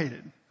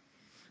dedicated.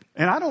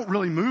 And I don't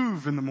really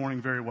move in the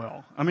morning very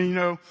well.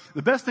 The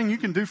best thing you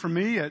can do for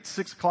me at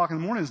 6 o'clock in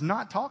the morning is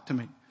not talk to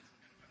me.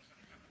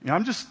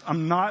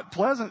 I'm not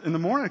pleasant in the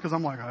morning because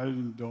I'm like, I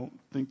don't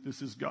think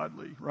this is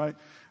godly, right?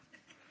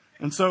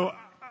 And so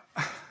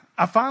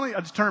I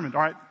determined,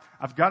 all right,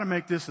 I've got to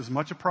make this as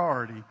much a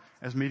priority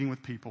as meeting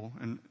with people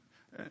and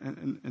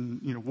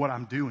what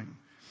I'm doing.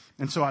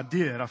 And so I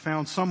did. I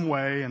found some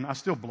way, and I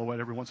still blow it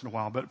every once in a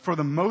while, but for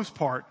the most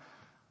part,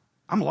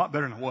 I'm a lot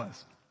better than I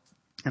was.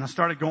 And I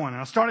started going,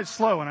 and I started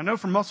slow. And I know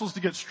for muscles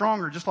to get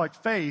stronger, just like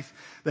faith,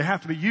 they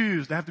have to be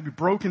used. They have to be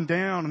broken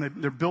down,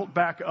 and they're built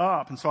back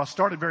up. And so I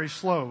started very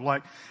slow.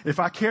 Like, if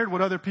I cared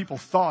what other people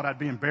thought, I'd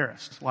be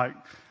embarrassed. Like,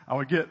 I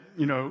would get,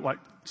 like,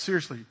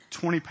 seriously,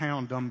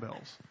 20-pound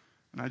dumbbells.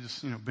 And I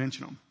just, benching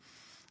them.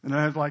 And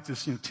I had like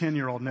this,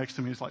 10-year-old next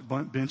to me who's like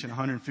benching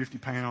 150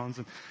 pounds.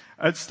 And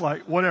it's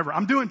like, whatever.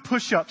 I'm doing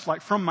push-ups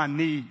like from my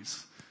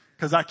knees,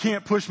 because I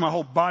can't push my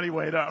whole body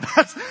weight up.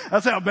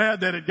 That's how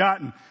bad that had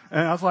gotten.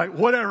 And I was like,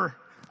 whatever.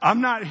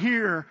 I'm not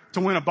here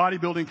to win a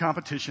bodybuilding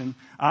competition.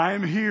 I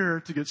am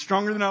here to get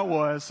stronger than I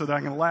was so that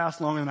I can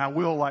last longer than I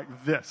will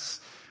like this.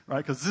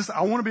 Right? Because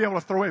I want to be able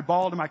to throw a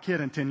ball to my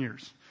kid in 10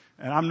 years.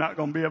 And I'm not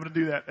going to be able to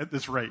do that at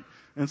this rate.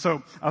 And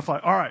so I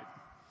thought, all right.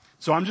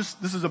 So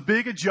this is a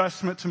big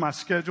adjustment to my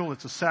schedule.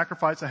 It's a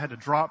sacrifice. I had to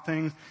drop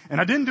things. And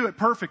I didn't do it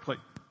perfectly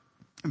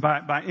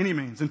by any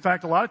means. In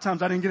fact, a lot of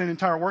times I didn't get an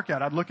entire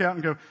workout. I'd look out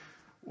and go,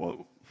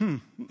 well,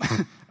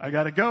 I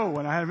got to go,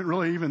 and I haven't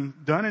really even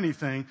done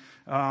anything.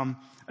 And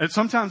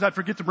sometimes I'd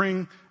forget to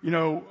bring,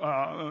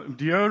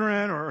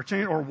 deodorant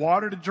or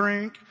water to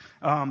drink.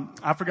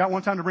 I forgot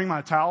one time to bring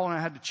my towel, and I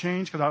had to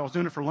change because I was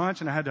doing it for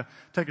lunch, and I had to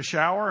take a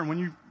shower. And when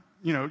you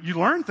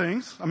learn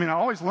things. I mean, I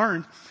always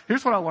learned.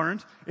 Here's what I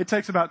learned. It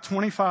takes about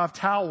 25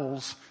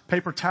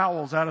 paper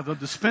towels out of the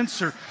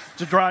dispenser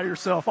to dry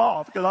yourself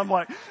off. Because I'm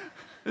like,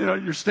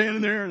 you're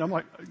standing there, and I'm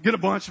like, get a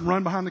bunch and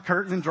run behind the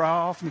curtain and dry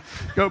off and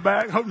go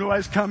back, hope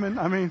nobody's coming.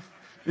 I mean,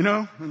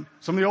 and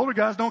some of the older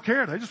guys don't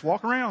care. They just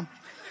walk around.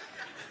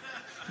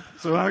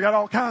 So I got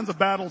all kinds of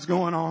battles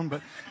going on,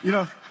 but,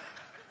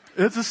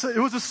 it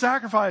was a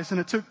sacrifice, and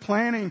it took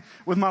planning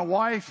with my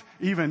wife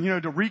even,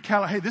 to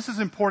recalibrate. Hey, this is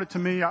important to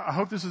me. I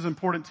hope this is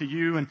important to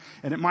you, and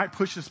it might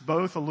push us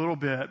both a little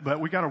bit, but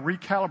we got to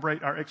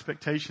recalibrate our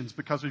expectations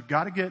because we've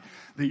got to get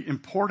the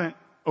important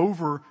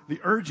over the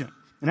urgent.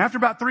 And after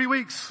about 3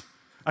 weeks,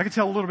 I could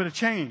tell a little bit of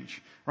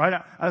change,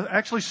 right? I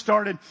actually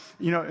started,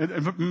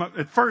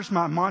 at first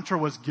my mantra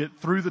was get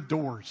through the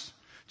doors.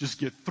 Just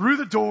get through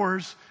the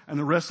doors and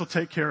the rest will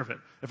take care of it.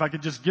 If I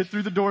could just get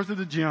through the doors of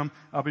the gym,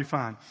 I'll be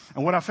fine.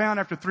 And what I found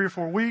after 3 or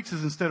 4 weeks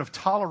is instead of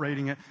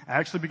tolerating it, I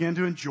actually began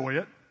to enjoy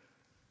it.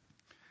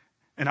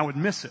 And I would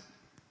miss it.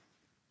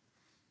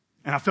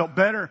 And I felt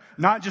better,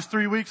 not just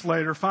 3 weeks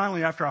later,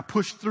 finally after I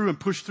pushed through and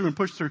pushed through and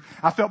pushed through,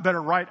 I felt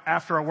better right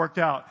after I worked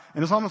out.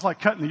 And it's almost like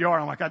cutting the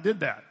yard. I'm like, I did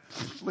that.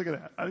 Look at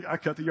that. I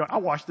cut the yard. I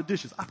washed the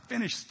dishes. I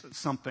finished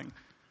something,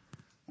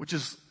 which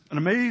is an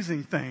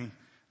amazing thing.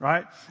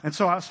 Right? And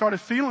so I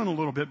started feeling a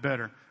little bit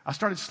better. I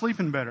started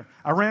sleeping better.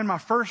 I ran my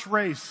first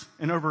race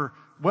in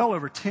well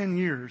over 10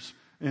 years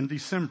in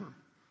December.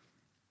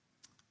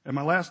 At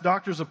my last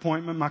doctor's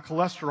appointment, my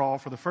cholesterol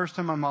for the first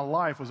time in my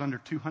life was under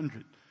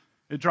 200.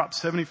 It dropped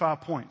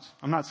 75 points.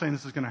 I'm not saying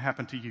this is going to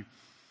happen to you.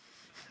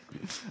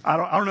 I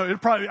don't know.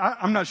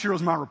 I'm not sure it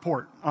was my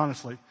report,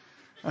 honestly.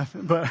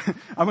 But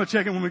I'm going to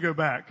check it when we go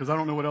back because I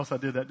don't know what else I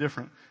did that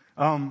different.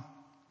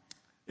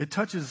 It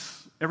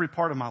touches every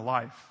part of my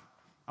life.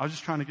 I was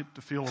just trying to get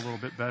to feel a little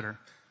bit better.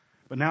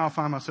 But now I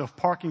find myself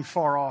parking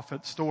far off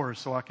at stores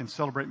so I can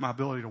celebrate my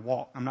ability to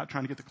walk. I'm not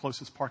trying to get the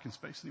closest parking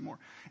space anymore.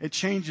 It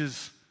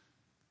changes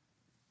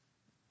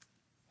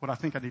what I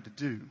think I need to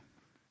do.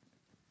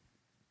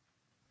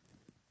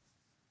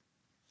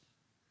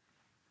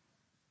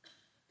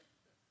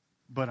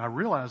 But I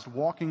realized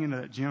walking into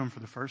that gym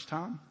for the first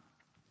time,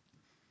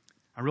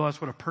 I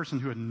realized what a person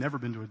who had never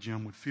been to a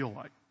gym would feel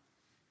like.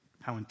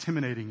 How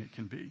intimidating it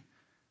can be.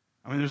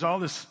 I mean, there's all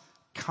this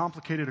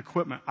complicated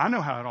equipment. I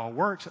know how it all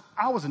works.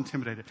 I was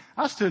intimidated.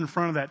 I stood in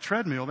front of that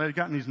treadmill. They had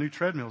gotten these new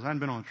treadmills. I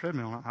hadn't been on a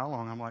treadmill in how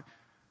long. I'm like,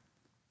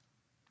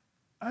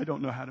 I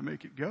don't know how to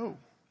make it go.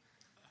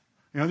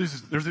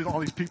 There's all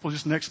these people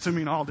just next to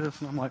me and all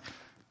this, and I'm like,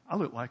 I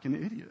look like an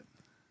idiot.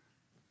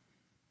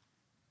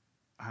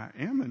 I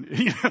am an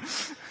idiot.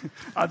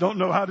 I don't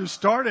know how to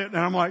start it. And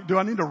I'm like, do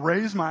I need to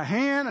raise my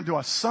hand? Do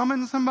I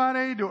summon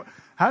somebody?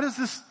 How does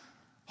this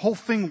whole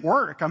thing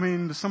work? I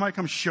mean, does somebody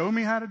come show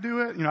me how to do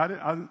it?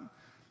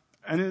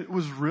 And it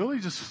was really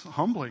just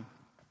humbling.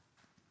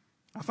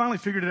 I finally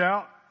figured it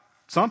out.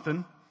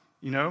 Something,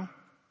 I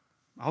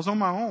was on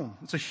my own.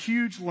 It's a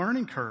huge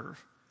learning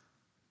curve.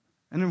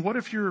 And then what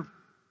if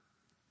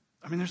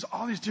there's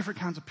all these different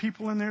kinds of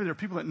people in there. There are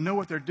people that know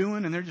what they're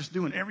doing and they're just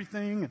doing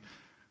everything. And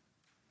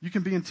you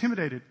can be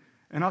intimidated.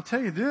 And I'll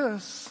tell you,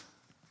 this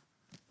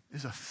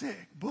is a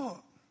thick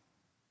book.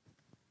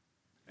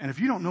 And if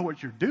you don't know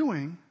what you're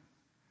doing,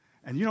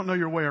 and you don't know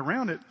your way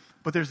around it,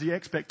 but there's the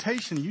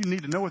expectation you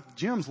need to know what the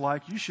gym's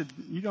like.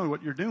 You know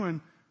what you're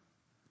doing.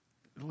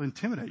 It'll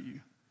intimidate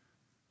you.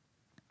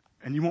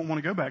 And you won't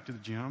want to go back to the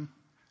gym.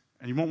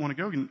 And you won't want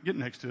to go get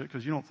next to it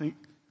because you don't think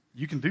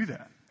you can do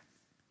that.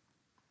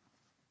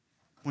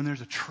 When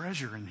there's a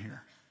treasure in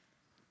here.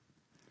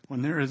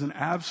 When there is an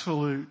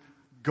absolute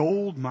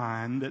gold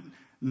mine that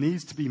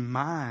needs to be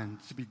mined,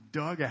 to be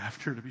dug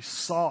after, to be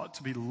sought,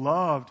 to be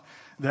loved,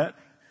 that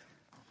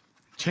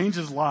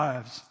changes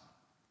lives.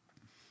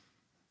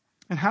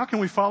 And how can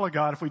we follow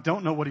God if we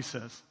don't know what He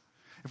says?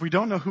 If we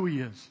don't know who He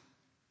is?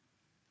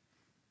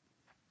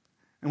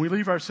 And we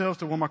leave ourselves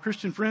to, well, my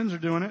Christian friends are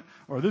doing it,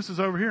 or this is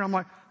over here. I'm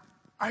like,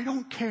 I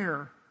don't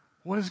care.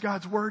 What does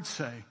God's word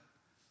say?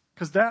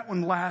 Because that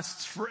one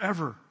lasts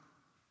forever.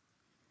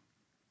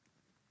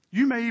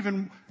 You may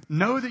even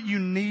know that you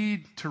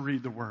need to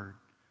read the word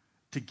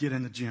to get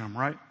in the gym,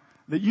 right?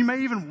 That you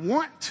may even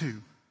want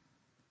to,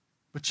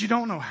 but you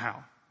don't know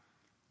how.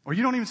 Or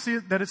you don't even see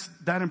it that it's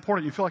that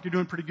important. You feel like you're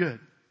doing pretty good.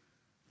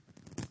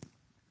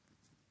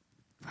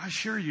 I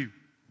assure you,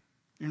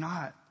 you're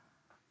not.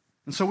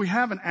 And so we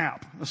have an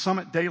app, a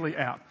Summit Daily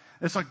app.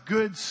 It's a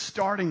good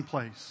starting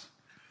place.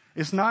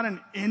 It's not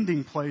an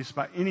ending place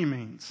by any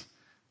means.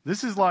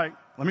 This is like,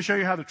 let me show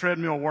you how the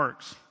treadmill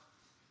works.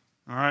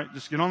 All right,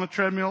 just get on the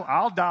treadmill.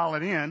 I'll dial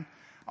it in.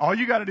 All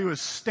you got to do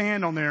is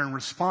stand on there and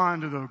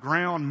respond to the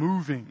ground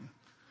moving.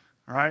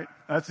 All right,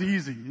 that's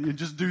easy. You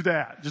just do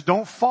that. Just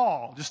don't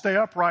fall. Just stay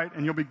upright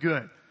and you'll be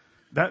good.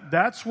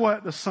 That's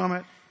what the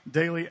Summit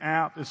Daily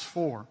app is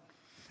for.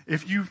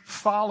 If you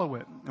follow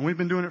it, and we've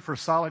been doing it for a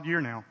solid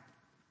year now,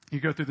 you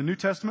go through the New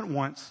Testament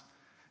once,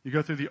 you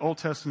go through the Old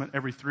Testament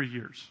every 3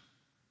 years.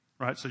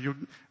 Right? So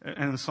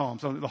and the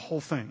Psalms, so the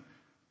whole thing.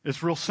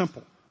 It's real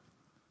simple.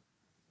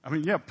 I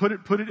mean, yeah, put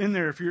it in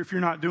there if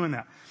you're not doing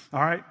that.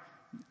 All right?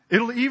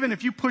 It'll, even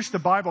if you push the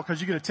Bible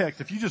because you get a text,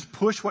 if you just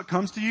push what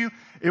comes to you,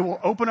 it will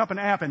open up an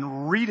app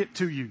and read it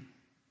to you.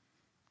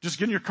 Just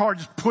get in your car,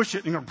 just push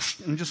it and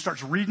it just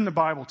starts reading the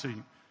Bible to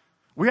you.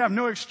 We have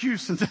no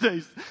excuse in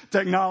today's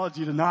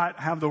technology to not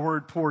have the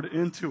word poured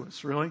into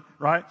us, really,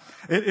 right?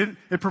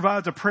 It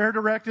provides a prayer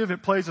directive.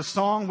 It plays a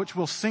song which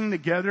we'll sing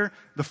together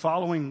the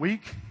following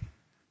week.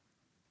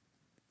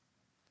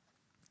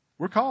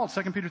 We're called,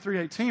 2 Peter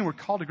 3:18, we're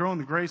called to grow in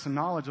the grace and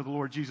knowledge of the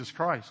Lord Jesus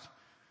Christ.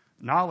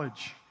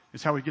 Knowledge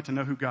is how we get to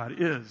know who God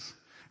is.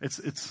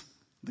 It's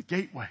the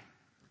gateway.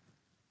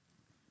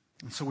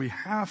 And so we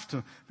have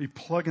to be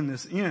plugging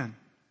this in.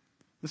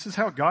 This is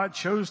how God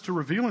chose to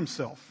reveal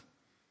himself.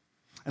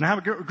 And I have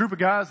a group of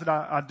guys that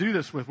I do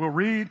this with. We'll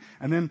read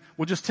and then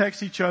we'll just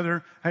text each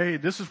other, hey,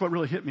 this is what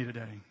really hit me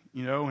today,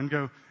 and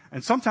go.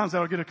 And sometimes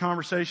that'll get a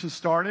conversation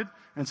started,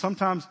 and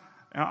sometimes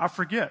I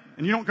forget.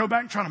 And you don't go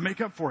back and try to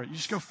make up for it. You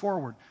just go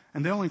forward,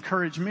 and they'll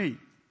encourage me.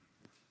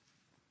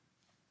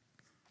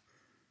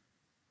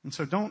 And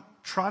so don't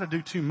try to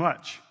do too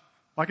much.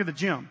 Like at the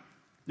gym.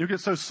 You'll get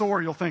so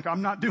sore, you'll think,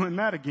 I'm not doing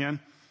that again.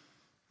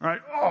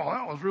 Right? Oh,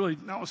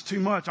 that was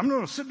too much. I'm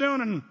going to sit down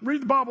and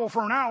read the Bible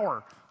for an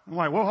hour. I'm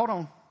like, well, hold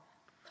on.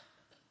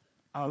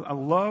 I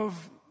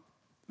love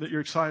that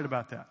you're excited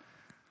about that.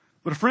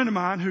 But a friend of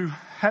mine who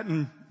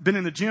hadn't been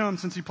in the gym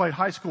since he played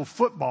high school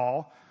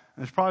football,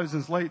 and it's probably in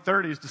his late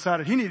 30s,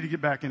 decided he needed to get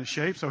back into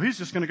shape, so he's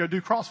just going to go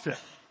do CrossFit.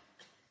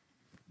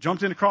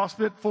 Jumped into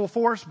CrossFit full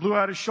force, blew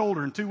out his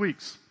shoulder in 2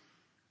 weeks.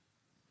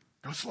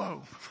 Go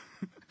slow.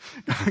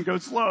 Go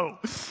slow.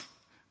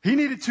 He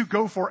needed to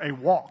go for a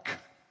walk,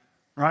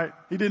 right?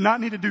 He did not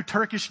need to do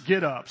Turkish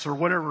get-ups or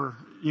whatever,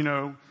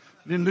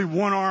 didn't do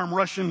one arm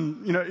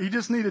Russian, he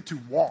just needed to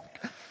walk.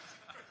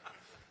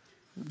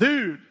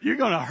 Dude, you're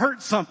going to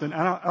hurt something.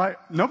 And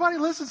nobody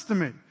listens to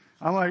me.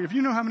 I'm like, if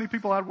you know how many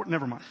people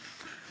never mind.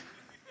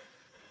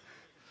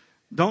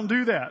 Don't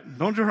do that.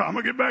 Don't just, I'm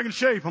going to get back in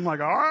shape. I'm like,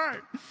 all right.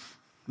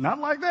 Not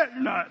like that.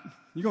 You're not.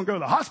 You're going to go to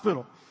the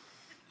hospital.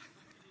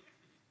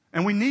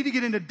 And we need to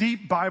get into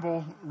deep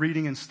Bible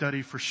reading and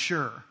study for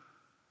sure.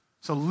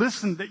 So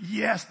listen,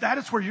 yes, that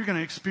is where you're going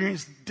to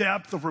experience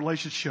depth of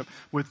relationship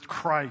with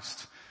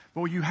Christ.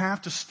 But you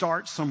have to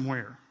start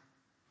somewhere.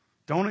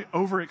 Don't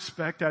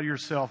over-expect out of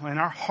yourself. And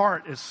our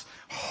heart is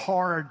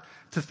hard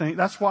to think.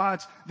 This is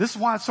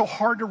why it's so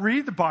hard to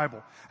read the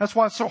Bible. That's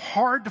why it's so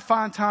hard to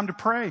find time to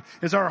pray,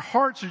 is our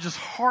hearts are just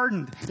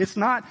hardened. It's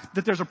not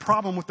that there's a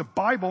problem with the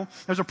Bible.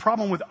 There's a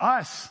problem with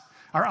us.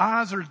 Our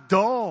eyes are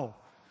dull.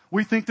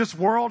 We think this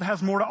world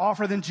has more to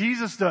offer than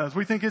Jesus does.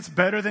 We think it's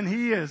better than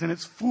he is, and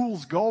it's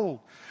fool's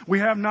gold. We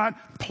have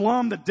not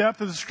plumbed the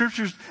depth of the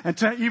scriptures and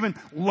to even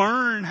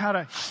learn how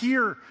to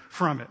hear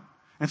from it.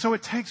 And so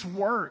it takes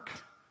work.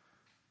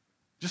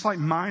 Just like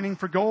mining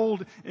for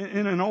gold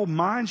in an old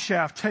mine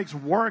shaft takes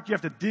work. You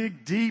have to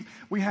dig deep.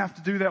 We have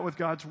to do that with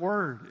God's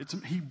word.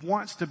 He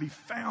wants to be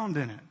found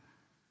in it.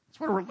 That's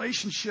what a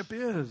relationship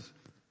is.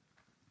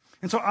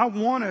 And so I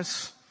want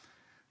us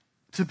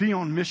to be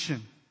on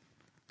mission.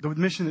 The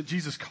mission that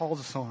Jesus calls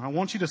us on. I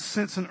want you to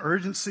sense an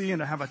urgency and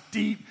to have a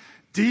deep,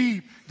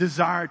 deep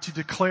desire to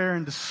declare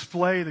and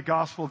display the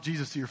gospel of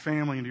Jesus to your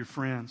family and to your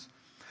friends.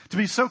 To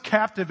be so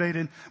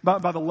captivated by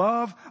the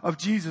love of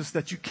Jesus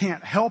that you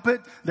can't help it,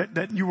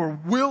 that you are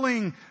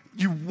willing,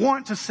 you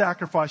want to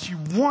sacrifice, you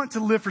want to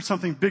live for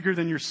something bigger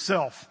than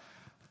yourself.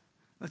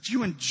 That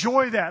you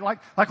enjoy that.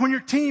 Like when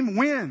your team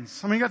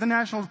wins. I mean, you got the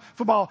National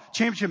Football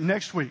Championship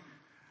next week.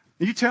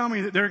 You tell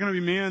me that there are going to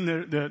be men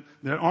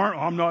that aren't,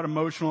 I'm not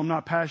emotional, I'm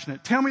not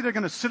passionate. Tell me they're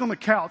going to sit on the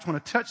couch when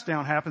a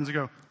touchdown happens and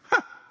go,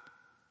 huh,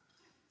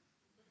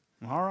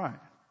 all right.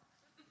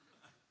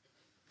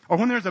 Or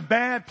when there's a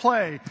bad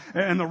play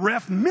and the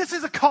ref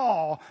misses a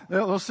call,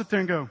 they'll sit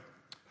there and go,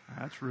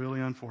 that's really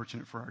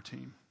unfortunate for our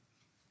team.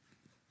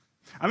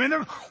 I mean,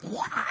 they're,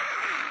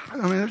 I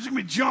mean, they're just going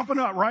to be jumping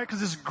up, right?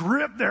 Because it's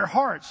gripped their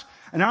hearts.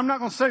 And I'm not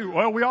going to say,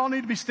 well, we all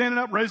need to be standing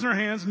up, raising our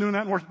hands, and doing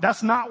that in worship.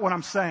 That's not what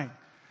I'm saying.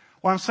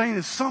 What I'm saying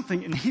is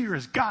something in here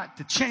has got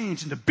to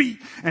change and to beat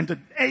and to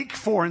ache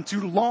for and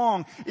to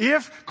long.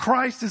 If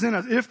Christ is in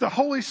us, if the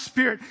Holy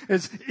Spirit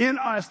is in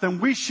us, then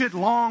we should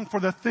long for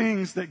the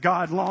things that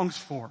God longs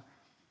for.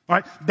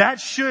 Right? That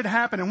should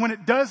happen. And when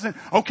it doesn't,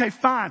 okay,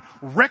 fine.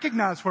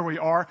 Recognize where we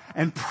are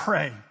and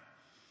pray.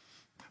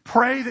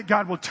 Pray that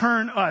God will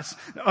turn us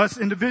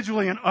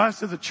individually and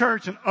us as a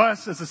church and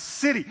us as a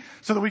city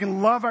so that we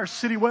can love our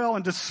city well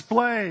and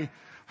display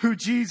who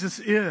Jesus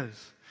is.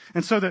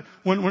 And so that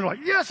when we're like,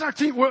 yes, our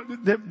team,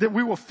 that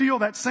we will feel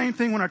that same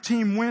thing when our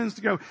team wins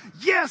to go,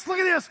 yes, look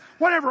at this,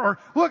 whatever. Or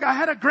look, I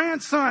had a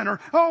grandson. Or,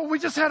 oh, we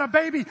just had a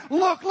baby.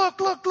 Look.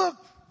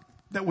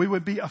 That we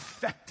would be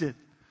affected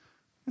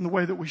in the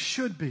way that we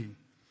should be.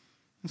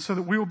 And so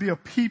that we will be a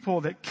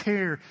people that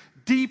care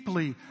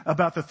deeply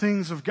about the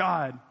things of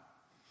God.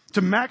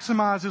 To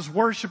maximize His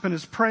worship and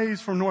His praise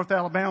from North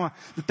Alabama.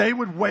 That they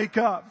would wake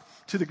up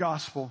to the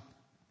gospel.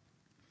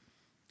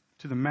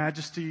 To the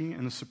majesty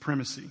and the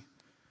supremacy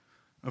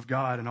of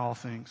God in all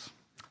things.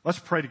 Let's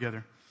pray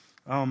together.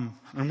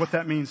 And what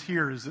that means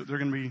here is that there are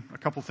going to be a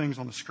couple things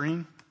on the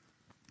screen.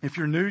 If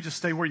you're new, just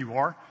stay where you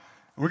are.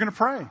 And we're going to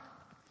pray.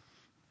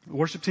 The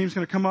worship team's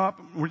going to come up.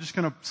 We're just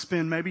going to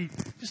spend maybe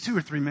just 2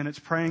 or 3 minutes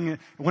praying.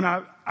 When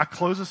I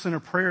close us in a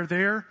prayer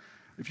there,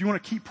 if you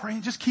want to keep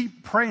praying, just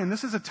keep praying.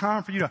 This is a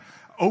time for you to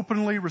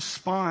openly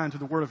respond to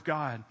the Word of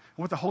God and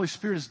what the Holy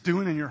Spirit is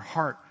doing in your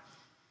heart.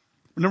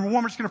 Number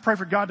one, we're just going to pray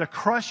for God to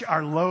crush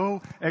our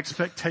low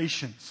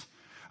expectations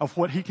of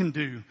what He can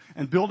do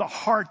and build a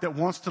heart that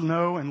wants to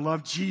know and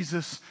love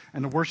Jesus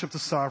and to worship the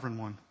Sovereign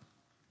One.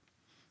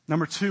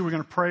 Number two, we're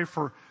going to pray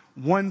for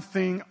one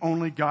thing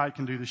only God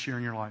can do this year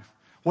in your life.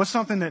 What's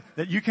something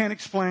that you can't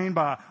explain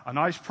by a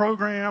nice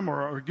program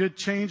or a good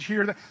change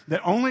here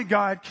that only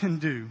God can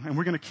do? And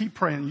we're going to keep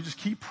praying. You just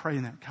keep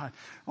praying that. God,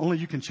 only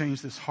You can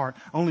change this heart.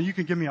 Only You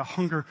can give me a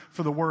hunger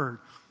for the Word.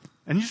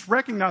 And you just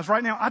recognize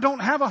right now, I don't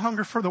have a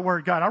hunger for the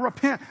Word, God. I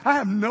repent. I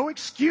have no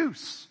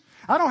excuse.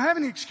 I don't have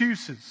any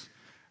excuses.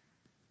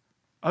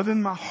 Other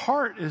than my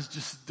heart is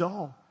just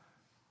dull.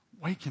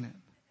 Waken it.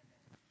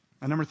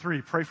 And number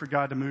three, pray for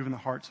God to move in the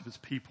hearts of His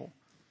people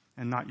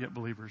and not yet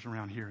believers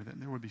around here, that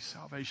there would be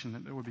salvation,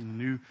 that there would be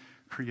new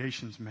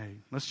creations made.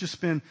 Let's just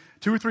spend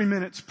 2 or 3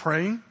 minutes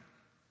praying,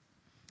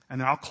 and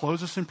then I'll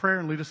close us in prayer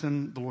and lead us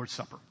in the Lord's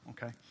Supper,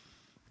 okay?